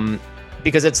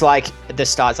 Because it's like at the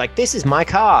start, it's like, this is my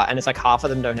car. And it's like half of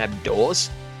them don't have doors,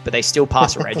 but they still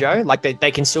pass rego. Like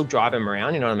they can still drive them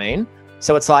around, you know what I mean?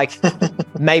 So it's like,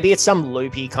 maybe it's some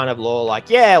loopy kind of law. Like,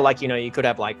 yeah, like, you know, you could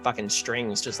have like fucking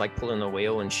strings just like pulling the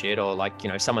wheel and shit. Or like, you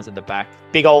know, someone's at the back.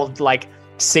 Big old like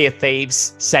Sea of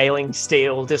Thieves sailing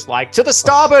steel, just like to the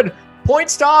starboard, point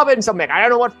starboard, and something. I don't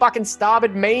know what fucking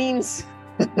starboard means.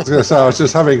 I was going to say, I was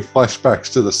just having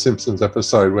flashbacks to the Simpsons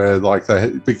episode where, like, they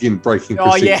begin breaking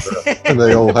Oh procedure, yeah, and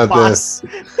they all have their. Bus.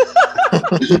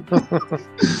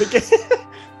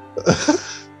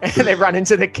 And they run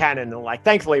into the cannon and like,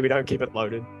 thankfully we don't keep it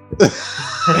loaded.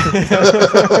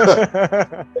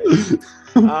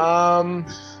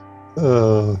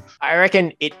 I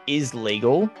reckon it is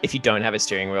legal if you don't have a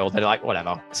steering wheel. They're like,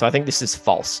 whatever. So I think this is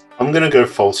false. I'm going to go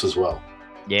false as well.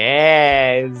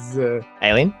 Yes.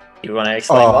 Alien? You want to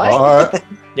explain why?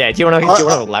 Yeah, do you want to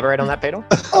elaborate on that, Peter?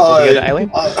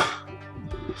 Alien? I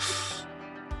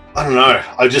don't know.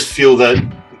 I just feel that.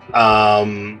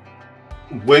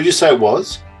 Where'd you say it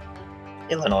was?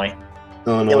 Illinois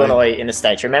in the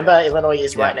States. Remember, Illinois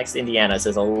is right next to Indiana, so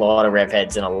there's a lot of rev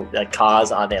heads and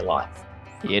cars are their life.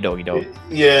 Yeah, doggy dog.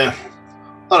 Yeah.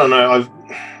 I don't know.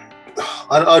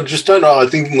 I just don't know. I'm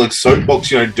thinking like soapbox,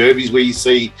 derbies where you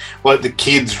see like the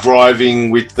kids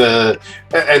driving with and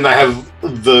they have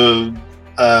the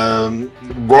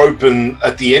rope and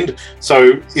at the end.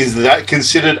 So is that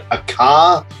considered a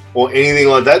car or anything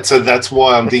like that? So that's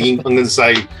why I'm thinking I'm going to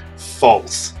say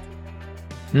false.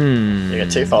 You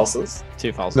got two falses.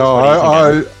 Two falses. No,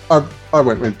 I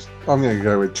went with. I'm going to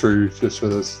go with true just for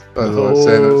this. As I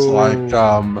said, it's like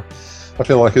I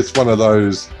feel like it's one of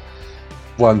those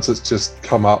ones that's just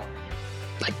come up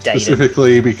like dated.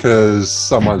 Specifically because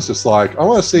someone's just like, I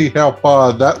want to see how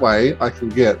far that way I can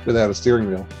get without a steering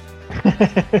wheel.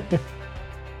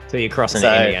 So you're crossing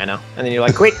Indiana, and then you're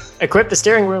like, quick, equip the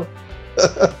steering wheel.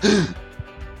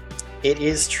 It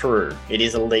is true. It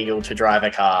is illegal to drive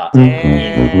a car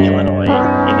in Illinois,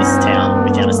 in this town,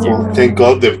 without a steering wheel. Thank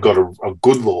God they've got a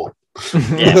good law.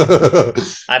 Yeah.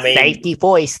 I mean, safety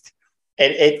first.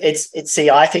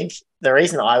 See, I think the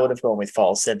reason I would have gone with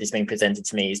false, had this being presented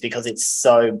to me, is because it's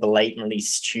so blatantly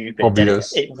stupid.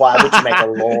 Obvious. Why would you make a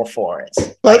law for it?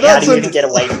 Like, how do you even get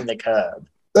away from the curb?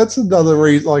 That's another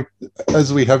reason, like,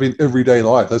 as we have in everyday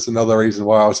life, that's another reason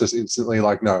why I was just instantly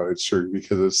like, no, it's true,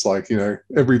 because it's like,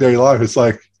 everyday life, it's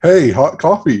like, hey, hot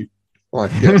coffee. Like,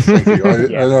 yes, thank you.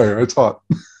 I know, it's hot.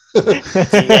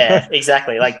 Yeah,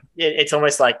 exactly. Like, it's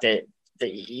almost like that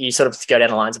you sort of go down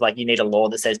the lines of like, you need a law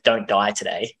that says don't die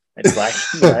today. It's like,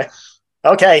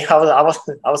 okay, I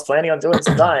was planning on doing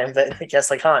some time, but I guess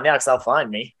I can't now because they'll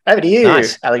find me. Over to you,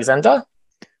 nice. Alexander.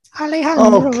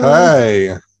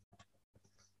 Okay.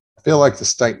 I feel like the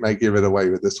state may give it away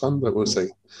with this one, but we'll see.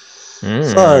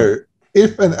 So,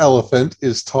 if an elephant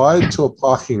is tied to a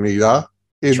parking meter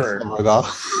in Florida,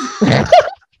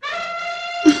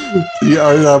 the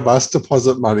owner must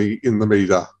deposit money in the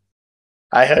meter.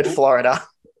 I heard Florida.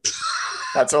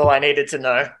 That's all I needed to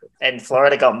know. And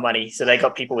Florida got money, so they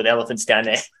got people with elephants down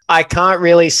there. I can't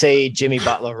really see Jimmy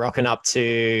Butler rocking up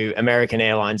to American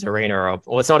Airlines Arena,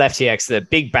 or it's not FTX, the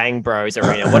Big Bang Bros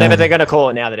Arena, whatever they're going to call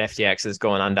it now that FTX has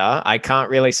gone under. I can't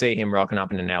really see him rocking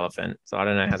up in an elephant, so I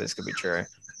don't know how this could be true.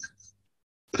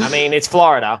 I mean, it's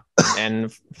Florida,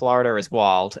 and Florida is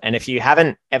wild. And if you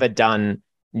haven't ever done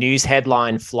news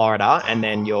headline Florida and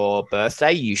then your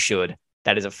birthday, you should.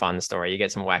 That is a fun story. You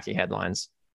get some wacky headlines.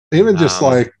 Even just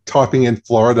like typing in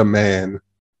Florida man,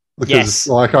 because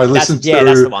like I listened to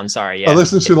that's the one. Sorry, I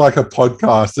listened to like a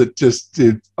podcast that just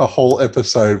did a whole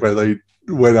episode where they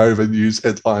went over news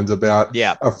headlines about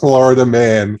a Florida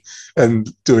man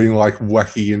and doing like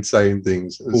wacky, insane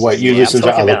things. Wait, you listen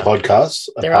to other podcasts?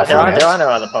 There are no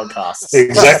other podcasts.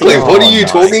 Exactly. What are you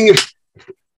talking about?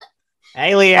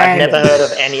 Alien. I've never heard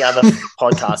of any other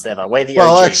podcast ever. We're the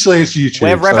well, OG. actually, it's YouTube.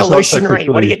 We're revolutionary.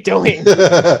 What are you doing?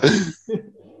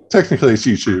 Technically, it's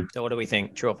YouTube. So what do we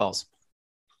think? True or false?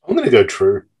 I'm going to go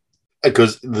true.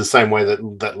 Because the same way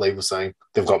that Lee was saying,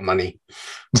 they've got money.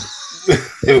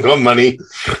 They've got money.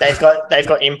 They've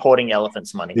got importing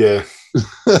elephants money. Yeah.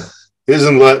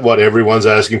 Isn't that what everyone's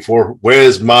asking for?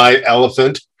 Where's my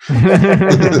elephant? Hey,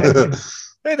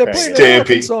 they're playing an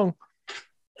elephant song.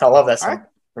 I love that song.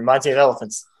 Reminds me of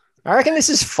elephants. I reckon this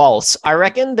is false. I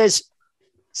reckon there's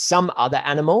some other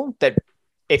animal that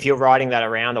if you're riding that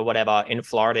around or whatever in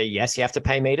Florida, yes, you have to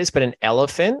pay meters, but an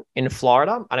elephant in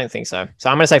Florida, I don't think so. So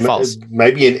I'm going to say false.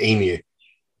 Maybe an emu.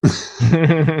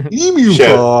 Emu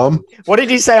farm. What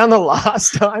did you say on the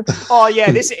last time? Oh,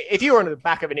 yeah, if you were on the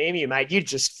back of an emu, mate, you'd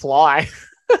just fly.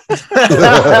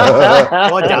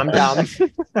 Or dum-dum.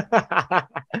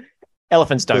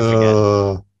 Elephants don't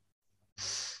forget.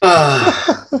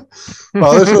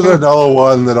 Well, this was another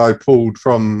one that I pulled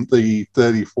from the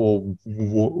 34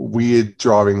 weird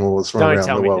driving laws from around the world.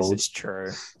 Don't tell me this is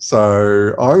true.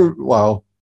 So,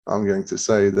 I'm going to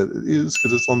say that it is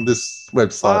because it's on this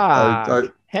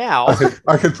website. How?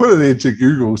 I could put it into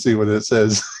Google, see what it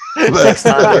says. Next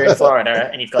time you're in Florida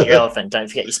and you've got your elephant, don't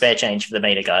forget your spare change for the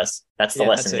meter, guys. That's the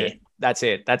lesson here. That's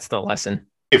it. That's the lesson.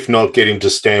 If not, get him to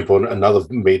stamp on another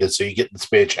meter so you get the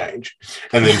spare change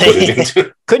and then put it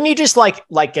into. Couldn't you just like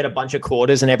get a bunch of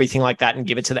quarters and everything like that and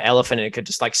give it to the elephant and it could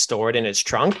just like store it in its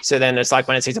trunk? So then it's like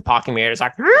when it sees a parking meter, it's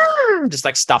like just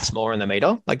like stuffs more in the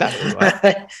meter like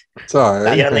that.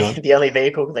 Sorry. The only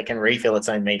vehicle that can refill its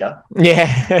own meter.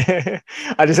 Yeah.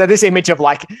 I just had this image of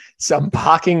like some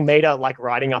parking meter like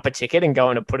writing up a ticket and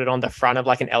going to put it on the front of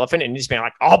like an elephant and just being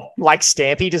like, oh, like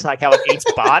Stampy, just like how it eats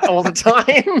Bart all the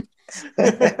time.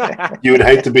 You would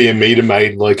hate to be a meter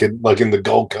maid like in the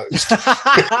Gold Coast.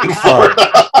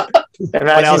 What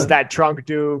else does that trunk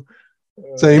do?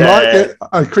 So you might get.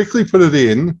 I quickly put it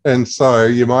in, and so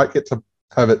you might get to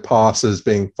have it pass as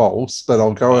being false. But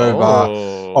I'll go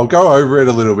over. I'll go over it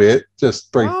a little bit, just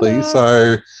briefly.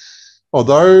 So,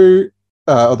 although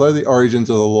the origins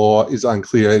of the law is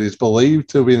unclear, it is believed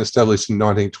to have been established in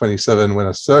 1927 when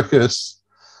a circus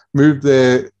moved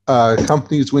their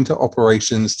company's winter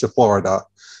operations to Florida.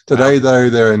 Today, though,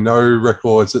 there are no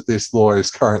records that this law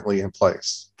is currently in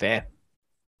place. Fair.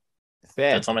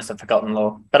 It's almost a forgotten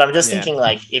law. But I'm just thinking,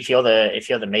 like, if you're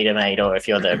the meter maid or if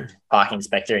you're the parking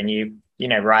inspector and you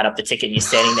write up the ticket and you're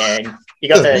standing there and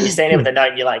you're standing there with a note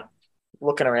and you're like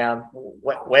looking around,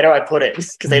 where do I put it?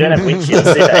 Because they don't have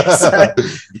windshields, do they? So,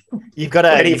 You've got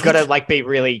to like be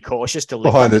really cautious to look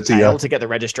behind the tail to get the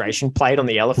registration plate on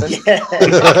the elephant. Yeah.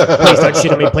 Please don't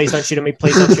shoot at me. Please don't shoot at me.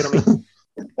 Please don't shoot at me.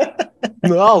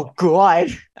 Oh God.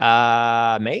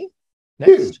 Me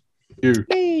next. You.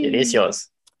 It is yours.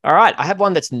 All right, I have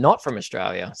one that's not from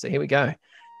Australia. So here we go.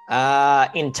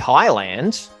 In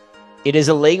Thailand, it is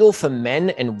illegal for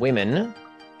men and women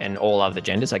and all other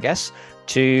genders, I guess,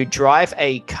 to drive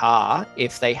a car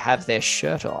if they have their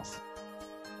shirt off.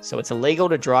 So it's illegal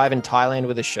to drive in Thailand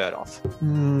with a shirt off.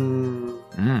 I'm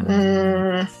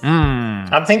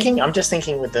just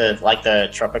thinking with the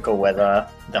tropical weather,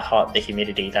 the hot, the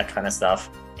humidity, that kind of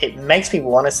stuff. It makes me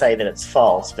want to say that it's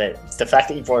false, but the fact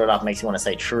that you brought it up makes me want to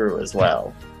say true as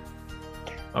well.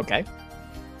 Okay.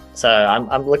 So I'm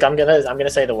gonna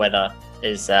say the weather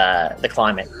is the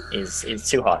climate is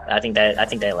too hot. I think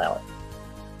they allow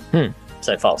it.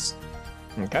 So false.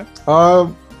 Okay.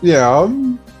 Yeah,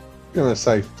 I'm gonna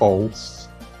say false.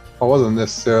 I wasn't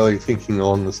necessarily thinking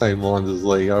along the same lines as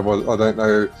Lee. I don't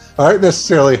know. I don't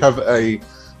necessarily have a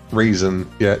reason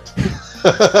yet.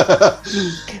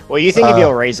 Well, you think of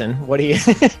your reason. What do you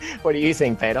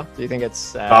think, Peter? Do you think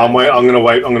it's? I'm gonna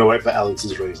wait for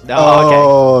Alex's reason.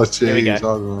 Oh, okay. Jeez, Here we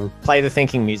go. Play the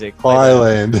thinking music.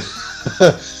 Thailand.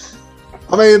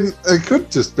 I mean, it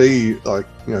could just be like,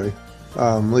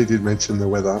 Lee did mention the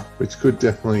weather, which could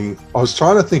definitely. I was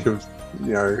trying to think of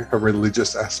a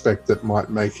religious aspect that might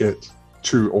make it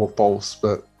true or false,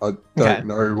 but I don't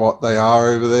know what they are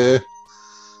over there.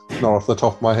 Not off the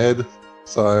top of my head.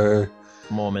 So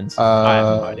Mormons. I have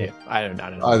no idea. I don't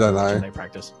know. I don't know. They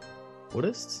practice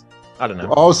Buddhists. I don't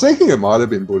know. I was thinking it might have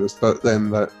been Buddhist, but then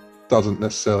that doesn't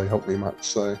necessarily help me much.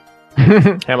 So,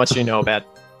 how much do you know about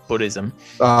Buddhism?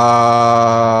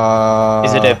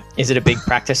 Is it a big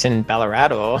practice in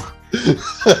Ballarat or?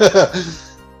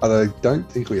 I don't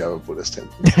think we have a Buddhist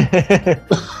temple.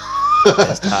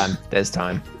 There's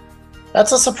time.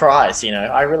 That's a surprise,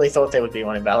 I really thought there would be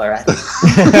one in Ballarat.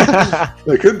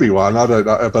 There could be one. I don't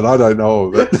know, but I don't know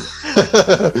of it.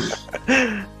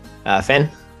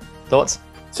 Fen, thoughts?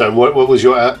 So what was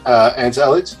your answer,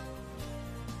 Alex?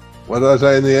 What did I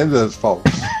say in the end? That's false.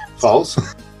 False?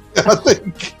 I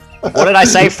think. What did I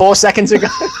say 4 seconds ago?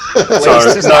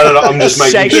 Sorry, no. I'm just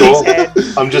making sure.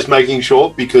 I'm just making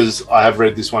sure because I have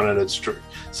read this one and it's true.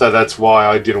 So that's why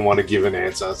I didn't want to give an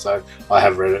answer. So I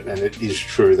have read it, and it is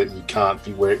true that you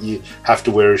have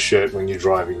to wear a shirt when you're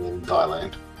driving in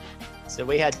Thailand. So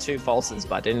we had 2 falses,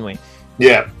 but didn't we?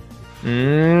 Yeah.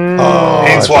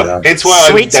 Hence why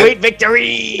sweet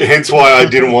victory. Hence why I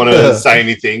didn't want to say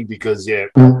anything because Nice.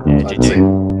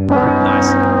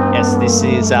 Yes,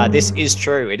 this is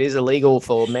true. It is illegal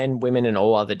for men, women, and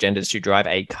all other genders to drive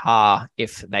a car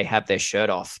if they have their shirt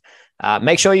off.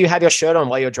 Make sure you have your shirt on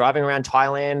while you're driving around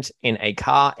Thailand in a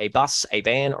car, a bus, a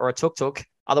van, or a tuk-tuk.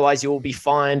 Otherwise, you will be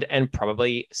fined and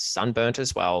probably sunburnt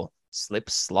as well. Slip,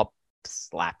 slop,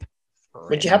 slap.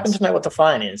 Would you happen to know what the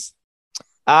fine is?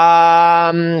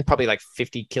 Probably like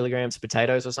 50 kilograms of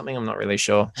potatoes or something. I'm not really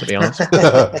sure, to be honest.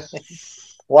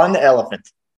 One elephant.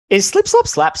 Is slip, slop,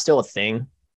 slap still a thing?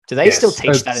 Do they still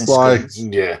teach that in school?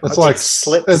 Yeah. It's like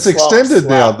it's extended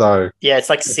now, though. Yeah, it's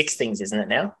like 6 things, isn't it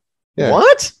now? Yeah.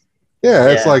 What? Yeah,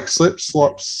 it's like slip,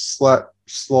 slop, slap,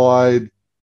 slide,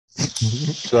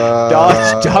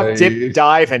 Dodge, duck, dip,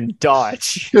 dive, and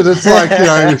dodge. Because it's like,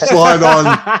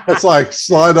 it's like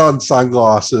slide on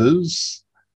sunglasses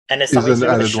And there's is something an to do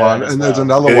with a added shirt one, as and there's well.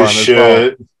 another Get a one as well.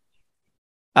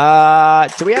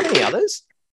 shirt. Do we have any others?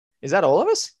 Is that all of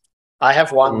us? I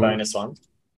have one Ooh. bonus one.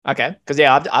 Okay, because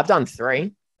yeah, I've done 3.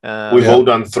 We've Yeah. all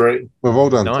done 3. We've all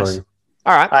done Nice. 3.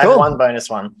 All right, I cool. have one bonus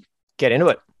one, Get into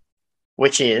it.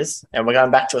 which is, and we're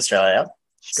going back to Australia.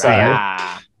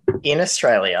 Australia. In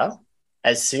Australia,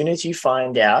 as soon as you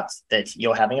find out that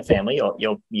you're having a family or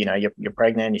you're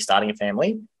pregnant, you're starting a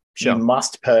family, Sure. you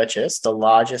must purchase the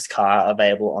largest car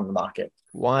available on the market.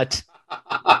 What?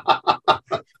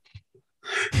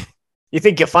 You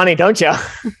think you're funny, don't you?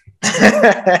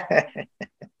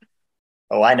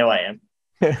 Oh, I know I am.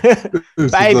 This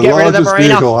Babe, is get the rid of the largest marina,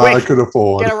 vehicle I quick. could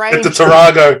afford. Get a Get range. the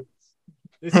Tarago.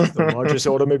 This is the largest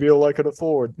automobile I could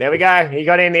afford. There we go. He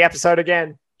got in the episode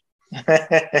again. I'm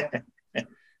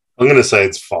going to say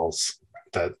it's false.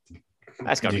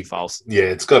 That's got to be false. Yeah,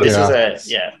 it's got to This be. was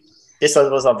This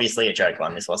was obviously a joke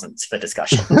one. This wasn't for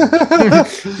discussion.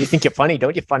 You think you're funny,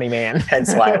 don't you, funny man?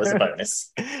 Hence why it was a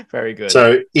bonus. Very good.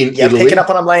 So in Yeah, Italy, pick it up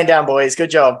when I'm laying down, boys. Good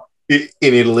job. in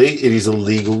Italy, it is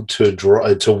illegal to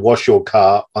wash your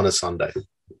car on a Sunday.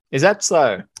 Is that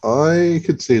so? I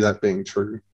could see that being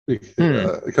true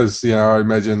because I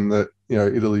imagine that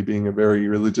Italy being a very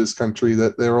religious country,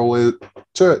 that they're all at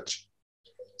church,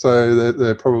 so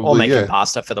they're probably Or making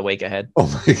pasta for the week ahead. or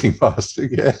making pasta.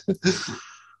 Yeah.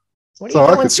 What are So I you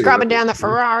doing could see scrubbing that. down the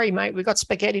Ferrari, mate? We've got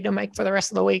spaghetti to make for the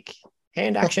rest of the week.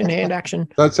 Hand action, hand action.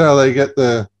 That's how they get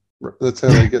the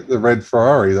red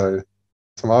Ferrari though.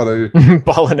 Tomato.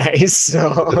 Bolognese.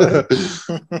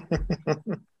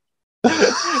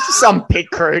 Some pit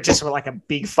crew just with like a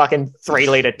big fucking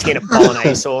 3-liter tin of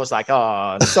bolognese sauce. Like,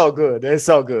 oh, so good. It's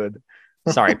so good.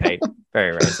 Sorry, Pete.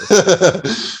 Very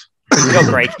racist. You're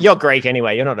Greek. You're Greek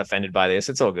anyway. You're not offended by this.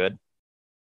 It's all good.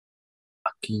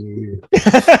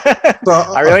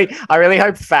 I really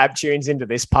hope Fab tunes into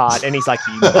this part and he's like,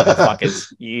 you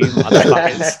motherfuckers.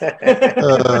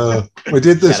 We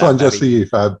did this Shout out, one just Fabby. for you,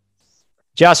 Fab.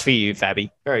 Just for you, Fabby.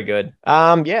 Very good.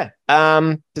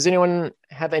 Does anyone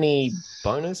have any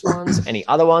bonus ones? Any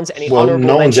other ones? Any Well, honorable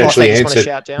no one's mentions they actually just want to answered.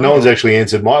 shout down? No one's actually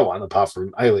answered my one apart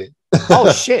from Alien.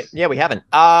 Oh shit! Yeah, we haven't.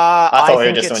 I thought we were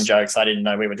think just it's- doing jokes. I didn't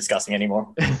know we were discussing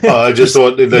anymore. I just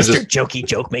thought they're Mr. just Jokey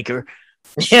Joke Maker.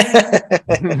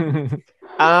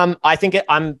 I think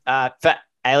for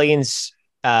Aliens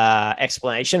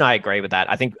explanation, I agree with that.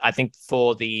 I think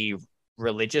for the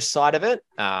religious side of it,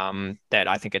 that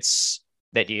I think it's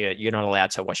that you're not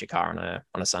allowed to wash your car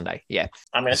on a Sunday. Yeah,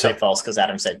 I'm going to say false because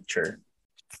Adam said true.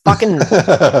 fucking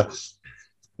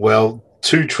well,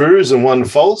 2 trues and 1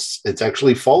 false. It's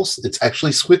actually false. It's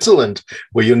actually Switzerland,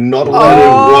 where you're not allowed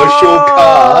to wash your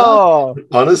car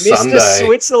on a Mr. Sunday.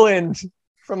 Switzerland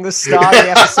from the start of the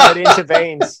episode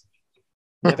intervenes.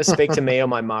 Never speak to me or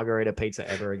my margarita pizza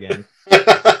ever again.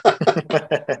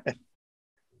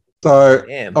 So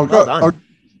Damn, I've well got done.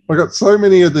 I got so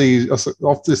many of these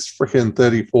off this freaking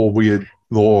 34 weird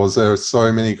laws. There are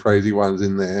so many crazy ones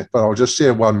in there, but I'll just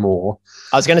share one more.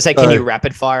 I was going to say, can you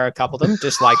rapid fire a couple of them?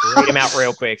 Just like read them out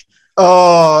real quick.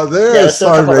 Oh, there are Let's do a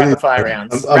so couple of many. rapid fire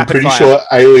rounds. I'm Rapid pretty fire. sure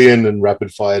Alien and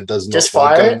Rapid Fire does not. Just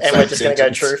like fire going it, and we're same just going to go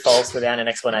sentence. true, false without an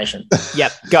explanation.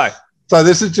 Yep, go. So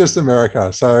this is just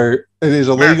America. So it is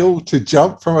illegal to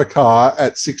jump from a car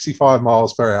at 65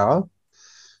 miles per hour,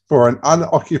 for an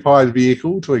unoccupied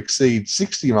vehicle to exceed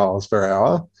 60 miles per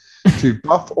hour, to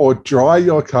buff or dry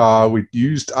your car with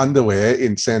used underwear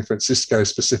in San Francisco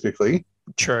specifically,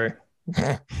 True.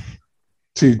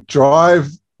 to drive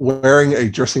wearing a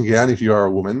dressing gown if you are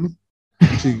a woman,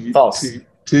 to False.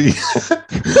 to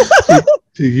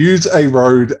use a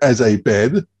road as a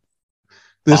bed.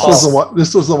 This was the one.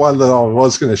 This was the one that I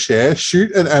was going to share.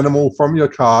 Shoot an animal from your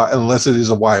car unless it is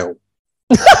a whale.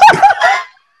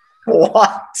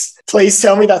 What? Please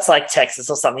tell me that's like Texas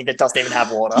or something that doesn't even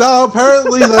have water. No,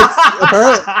 apparently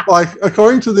like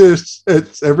according to this,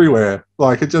 it's everywhere.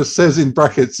 Like it just says in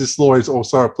brackets, this law is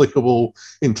also applicable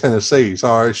in Tennessee. So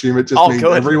I assume it just means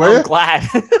good. everywhere. I'm glad.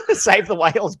 Save the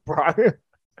whales, bro.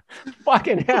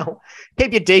 Fucking hell.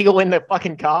 Keep your deagle in the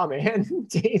fucking car, man.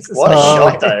 Jesus. What a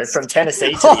shot, Christ. though, from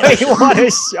Tennessee to Holy, the ocean. what a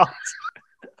shot.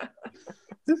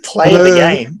 Playing the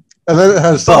game. And then it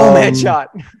has Boom, headshot.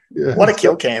 yeah, What a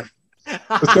kill cam.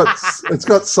 it's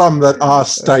got some that are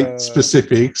state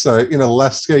specific. So in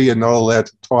Alaska, you're not allowed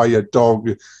to tie your dog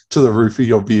to the roof of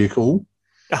your vehicle.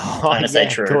 Oh, I'm gonna say yeah,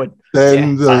 true. good.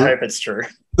 Then I hope it's true.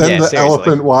 the seriously.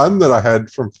 elephant one that I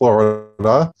had from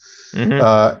Florida.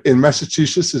 Mhm. In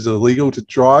Massachusetts, it's illegal to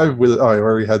drive with. Oh, I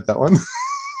already had that one.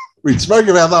 We spoke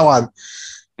about that one.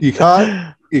 You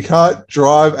can't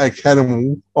drive a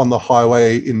camel on the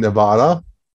highway in Nevada.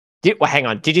 Hang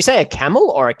on. Did you say a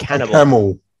camel or a cannibal? A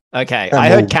camel. Okay, Camel. I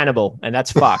heard cannibal, and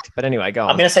that's fucked. But anyway, go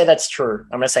I'm on. going to say that's true.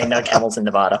 I'm going to say no camels in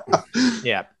Nevada.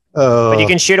 Yeah, but you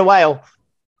can shoot a whale.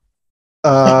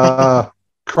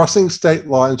 Crossing state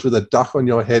lines with a duck on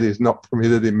your head is not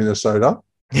permitted in Minnesota.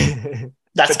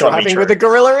 That's But got to be driving true. with a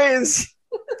gorilla is.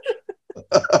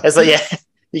 It's like, yeah.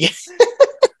 You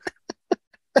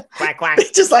Quack quack.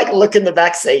 just like look in the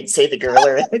back seat, see the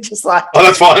gorilla, and just like, Oh,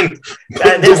 that's fine. And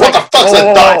What there's the like, fuck's a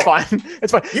Oh, duck? it's fine.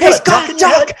 It's fine. You got He's a duck got a in your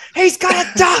head? duck. He's got a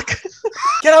duck.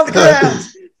 get on the ground.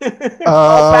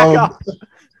 Oh, back up.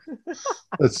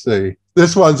 Let's see.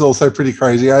 This one's also pretty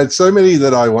crazy. I had so many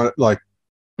that I wanted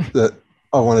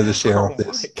to share Oh off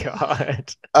this. my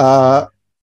god.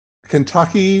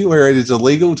 Kentucky, where it is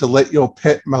illegal to let your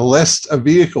pet molest a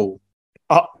vehicle.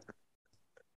 Oh.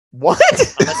 What?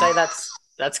 I'm gonna say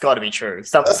that's got to be true.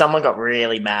 Someone got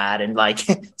really mad, and like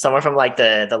someone from like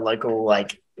the local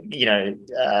Kentucky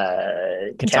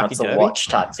council Derby? watch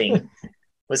type thing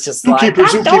was just like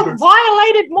Zookeeper, that dog zookeeper."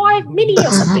 violated my mini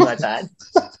or something like that.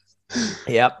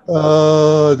 Yep.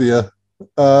 Oh dear.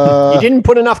 You didn't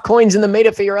put enough coins in the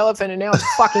meter for your elephant, and now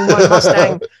it's fucking my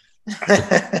Mustang.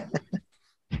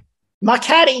 My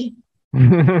caddy.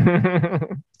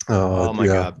 Oh my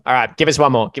dear. god! All right, give us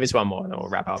one more. Give us one more, and then we'll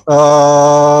wrap up.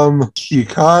 You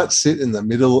can't sit in the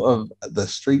middle of the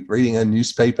street reading a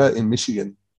newspaper in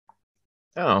Michigan.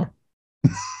 Oh,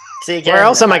 See, again, where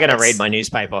else am I going to that's- read my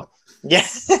newspaper? Yeah.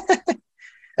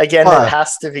 Again, Hi. that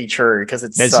has to be true because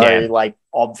it's There's- so yeah. like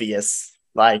obvious.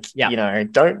 Like Yeah.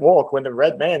 don't walk when the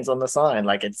red man's on the sign.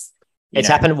 Like it's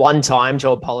Happened one time to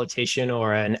a politician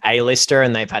or an A-lister,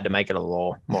 and they've had to make it a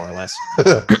law, more or less.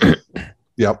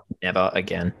 Yep. Never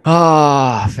again.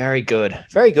 Ah, very good.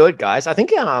 Very good, guys. I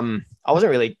think I wasn't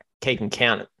really keeping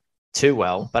count too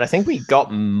well, but I think we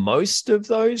got most of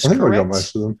those I think correct. we got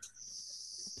most of them.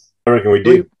 I reckon we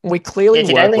did. We clearly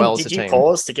Did, work well as a did you team.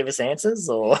 pause to give us answers,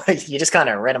 or you just kind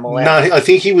of read them all No, out? I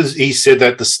think he said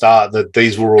at the start that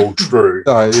these were all true.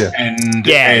 Oh yeah. And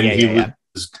Yeah, and yeah, he yeah,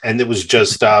 was and it was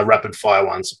just rapid fire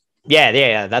ones.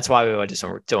 Yeah. That's why we were just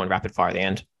doing rapid fire at the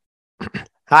end.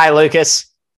 Hi, Lucas.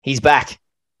 He's back.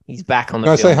 He's back on the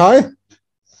Can I say field.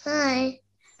 hi?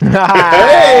 Hi.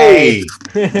 Hey!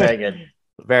 Very good.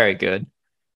 Very good.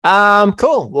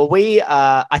 Cool. Well,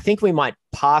 I think we might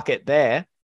park it there.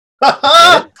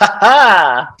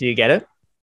 Ha Do you get it?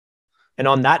 And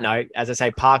on that note, as I say,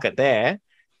 park it there.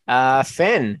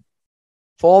 Fen,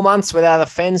 4 months without a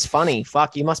Fen's funny.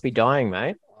 Fuck, you must be dying,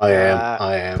 mate. I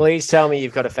am. Please tell me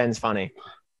you've got a Fen's funny.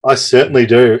 I certainly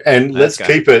do. And Let's let's go.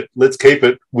 keep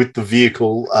it with the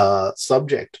vehicle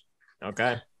subject.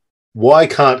 Okay. Why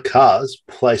can't cars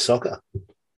play soccer?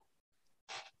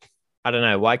 I don't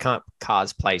know. Why can't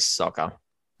cars play soccer?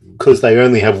 Because they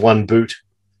only have one boot.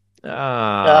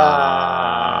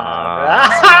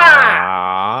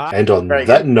 And on Very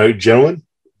that note, gentlemen,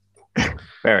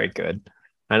 Very good.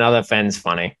 Another Fen's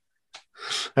funny.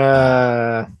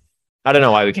 I don't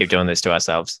know why we keep doing this to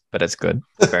ourselves, but it's good.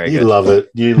 Very you good. love it.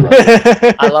 You love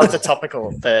it. I love the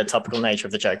topical nature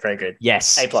of the joke. Very good.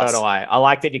 Yes, A+. so do I. I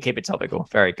like that you keep it topical.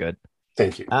 Very good.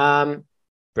 Thank you.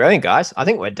 Brilliant, guys. I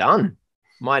think we're done.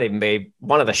 Might even be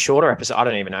one of the shorter episodes. I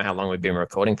don't even know how long we've been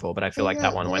recording for, but I feel like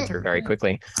that one went through very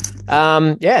quickly.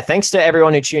 Thanks to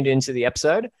everyone who tuned into the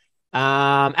episode.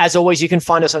 As always, you can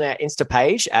find us on our Insta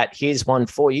page at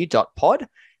here'soneforyou.pod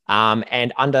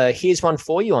and under Here's One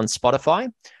For You on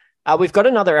Spotify. We've got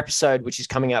another episode which is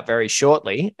coming out very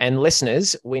shortly, and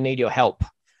listeners, we need your help.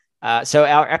 So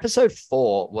our episode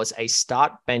 4 was a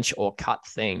start, bench, or cut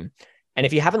theme. And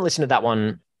if you haven't listened to that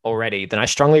one already, then I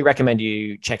strongly recommend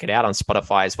you check it out on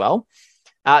Spotify as well.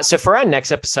 So for our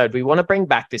next episode, we want to bring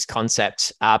back this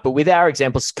concept, but with our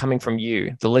examples coming from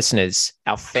you, the listeners,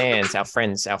 our fans, our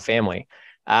friends, our family.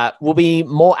 We'll be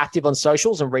more active on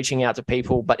socials and reaching out to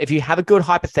people. But if you have a good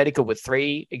hypothetical with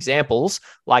 3 examples,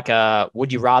 like a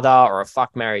would you rather or a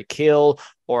fuck, marry, kill,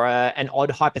 or an odd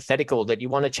hypothetical that you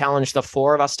want to challenge the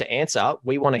 4 of us to answer,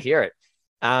 we want to hear it.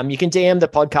 You can DM the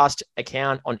podcast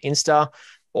account on Insta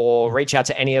or reach out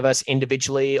to any of us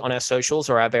individually on our socials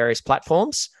or our various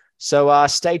platforms. So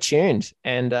stay tuned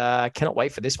and cannot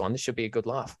wait for this one. This should be a good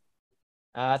laugh.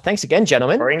 Thanks again,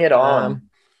 gentlemen. Bring it on.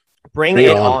 Bring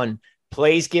it on.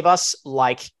 Please give us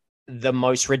like the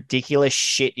most ridiculous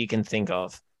shit you can think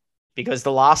of, because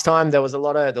the last time there was a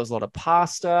lot of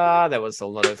pasta, there was a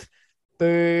lot of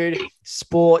food,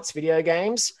 sports, video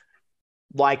games.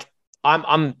 Like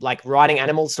I'm like riding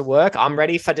animals to work. I'm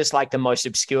ready for just like the most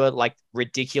obscure, like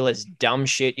ridiculous, dumb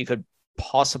shit you could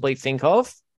possibly think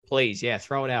of. Please, yeah,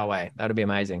 throw it our way. That'd be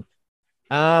amazing.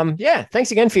 Yeah,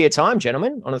 thanks again for your time,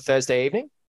 gentlemen, on a Thursday evening.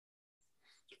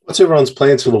 What's everyone's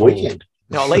plans for the weekend?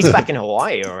 No, Lee's back in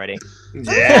Hawaii already.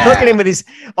 Yeah. Look at him with his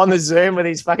on the Zoom with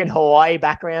his fucking Hawaii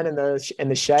background in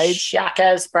the shade.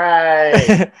 Shaka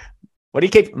spray. What do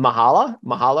you keep? Mahalo?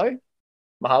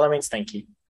 Mahalo means thank you.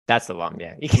 That's the one,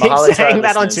 yeah. You keep Mahalo to saying our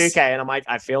that on listeners. 2K, and I'm like,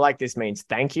 I feel like this means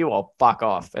thank you or fuck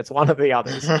off. It's one of the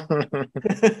others.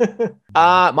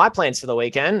 My plans for the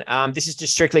weekend. This is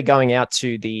just strictly going out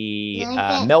to the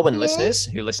Melbourne listeners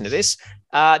who listen to this.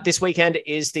 This weekend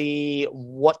is the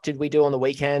What Did We Do on the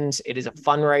Weekend? It is a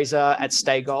fundraiser at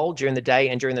Stay Gold during the day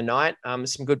and during the night.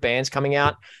 Some good bands coming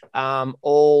out.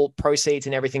 All proceeds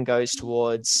and everything goes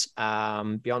towards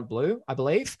Beyond Blue, I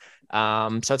believe.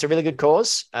 So it's a really good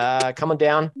cause. Come on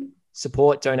down,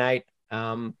 support, donate,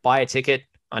 buy a ticket.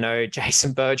 I know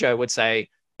Jason Burjo would say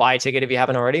buy a ticket if you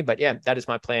haven't already, but yeah, that is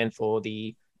my plan for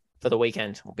the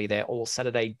weekend. We'll be there all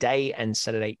Saturday day and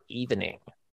Saturday evening.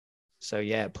 So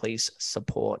yeah, please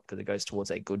support because it goes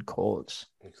towards a good cause.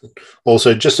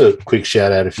 Also, just a quick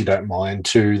shout out, if you don't mind,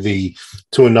 to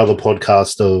another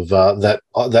podcast of that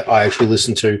I actually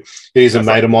listen to. It is a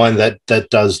mate of mine that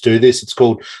does do this. It's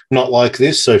called Not Like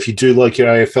This. So if you do like your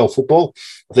AFL football,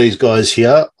 these guys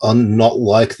here on Not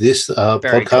Like This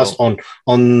podcast cool.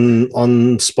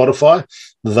 on Spotify,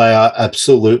 they are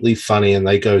absolutely funny, and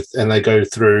they go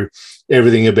through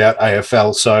everything about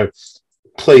AFL. So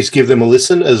please give them a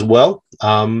listen as well.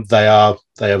 They are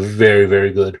very,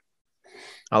 very good.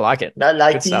 I like it. Not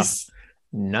like Good this. stuff.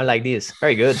 Not like this.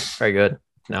 Very good. Very good.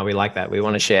 No, we like that. We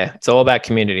want to share. It's all about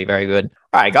community. Very good.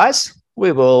 All right, guys,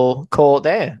 we will call it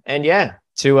there. And yeah,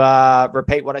 to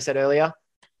repeat what I said earlier,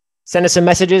 send us some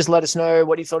messages. Let us know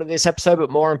what you thought of this episode.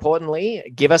 But more importantly,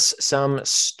 give us some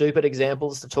stupid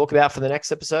examples to talk about for the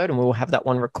next episode. And we'll have that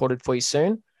one recorded for you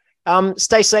soon.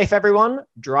 Stay safe, everyone.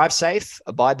 Drive safe.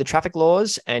 Abide the traffic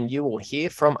laws. And you will hear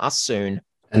from us soon.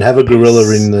 And have a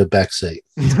gorilla in the backseat.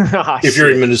 Oh, If you're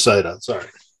shit. in Minnesota, sorry.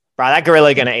 Bro, that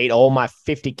gorilla going to eat all my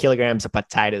 50 kilograms of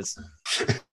potatoes.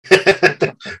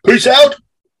 Peace out.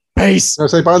 Peace. Can I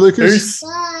say bye, Lucas?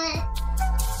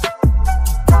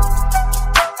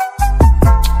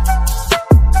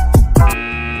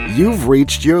 You've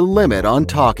reached your limit on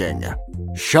talking.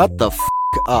 Shut the f***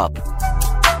 up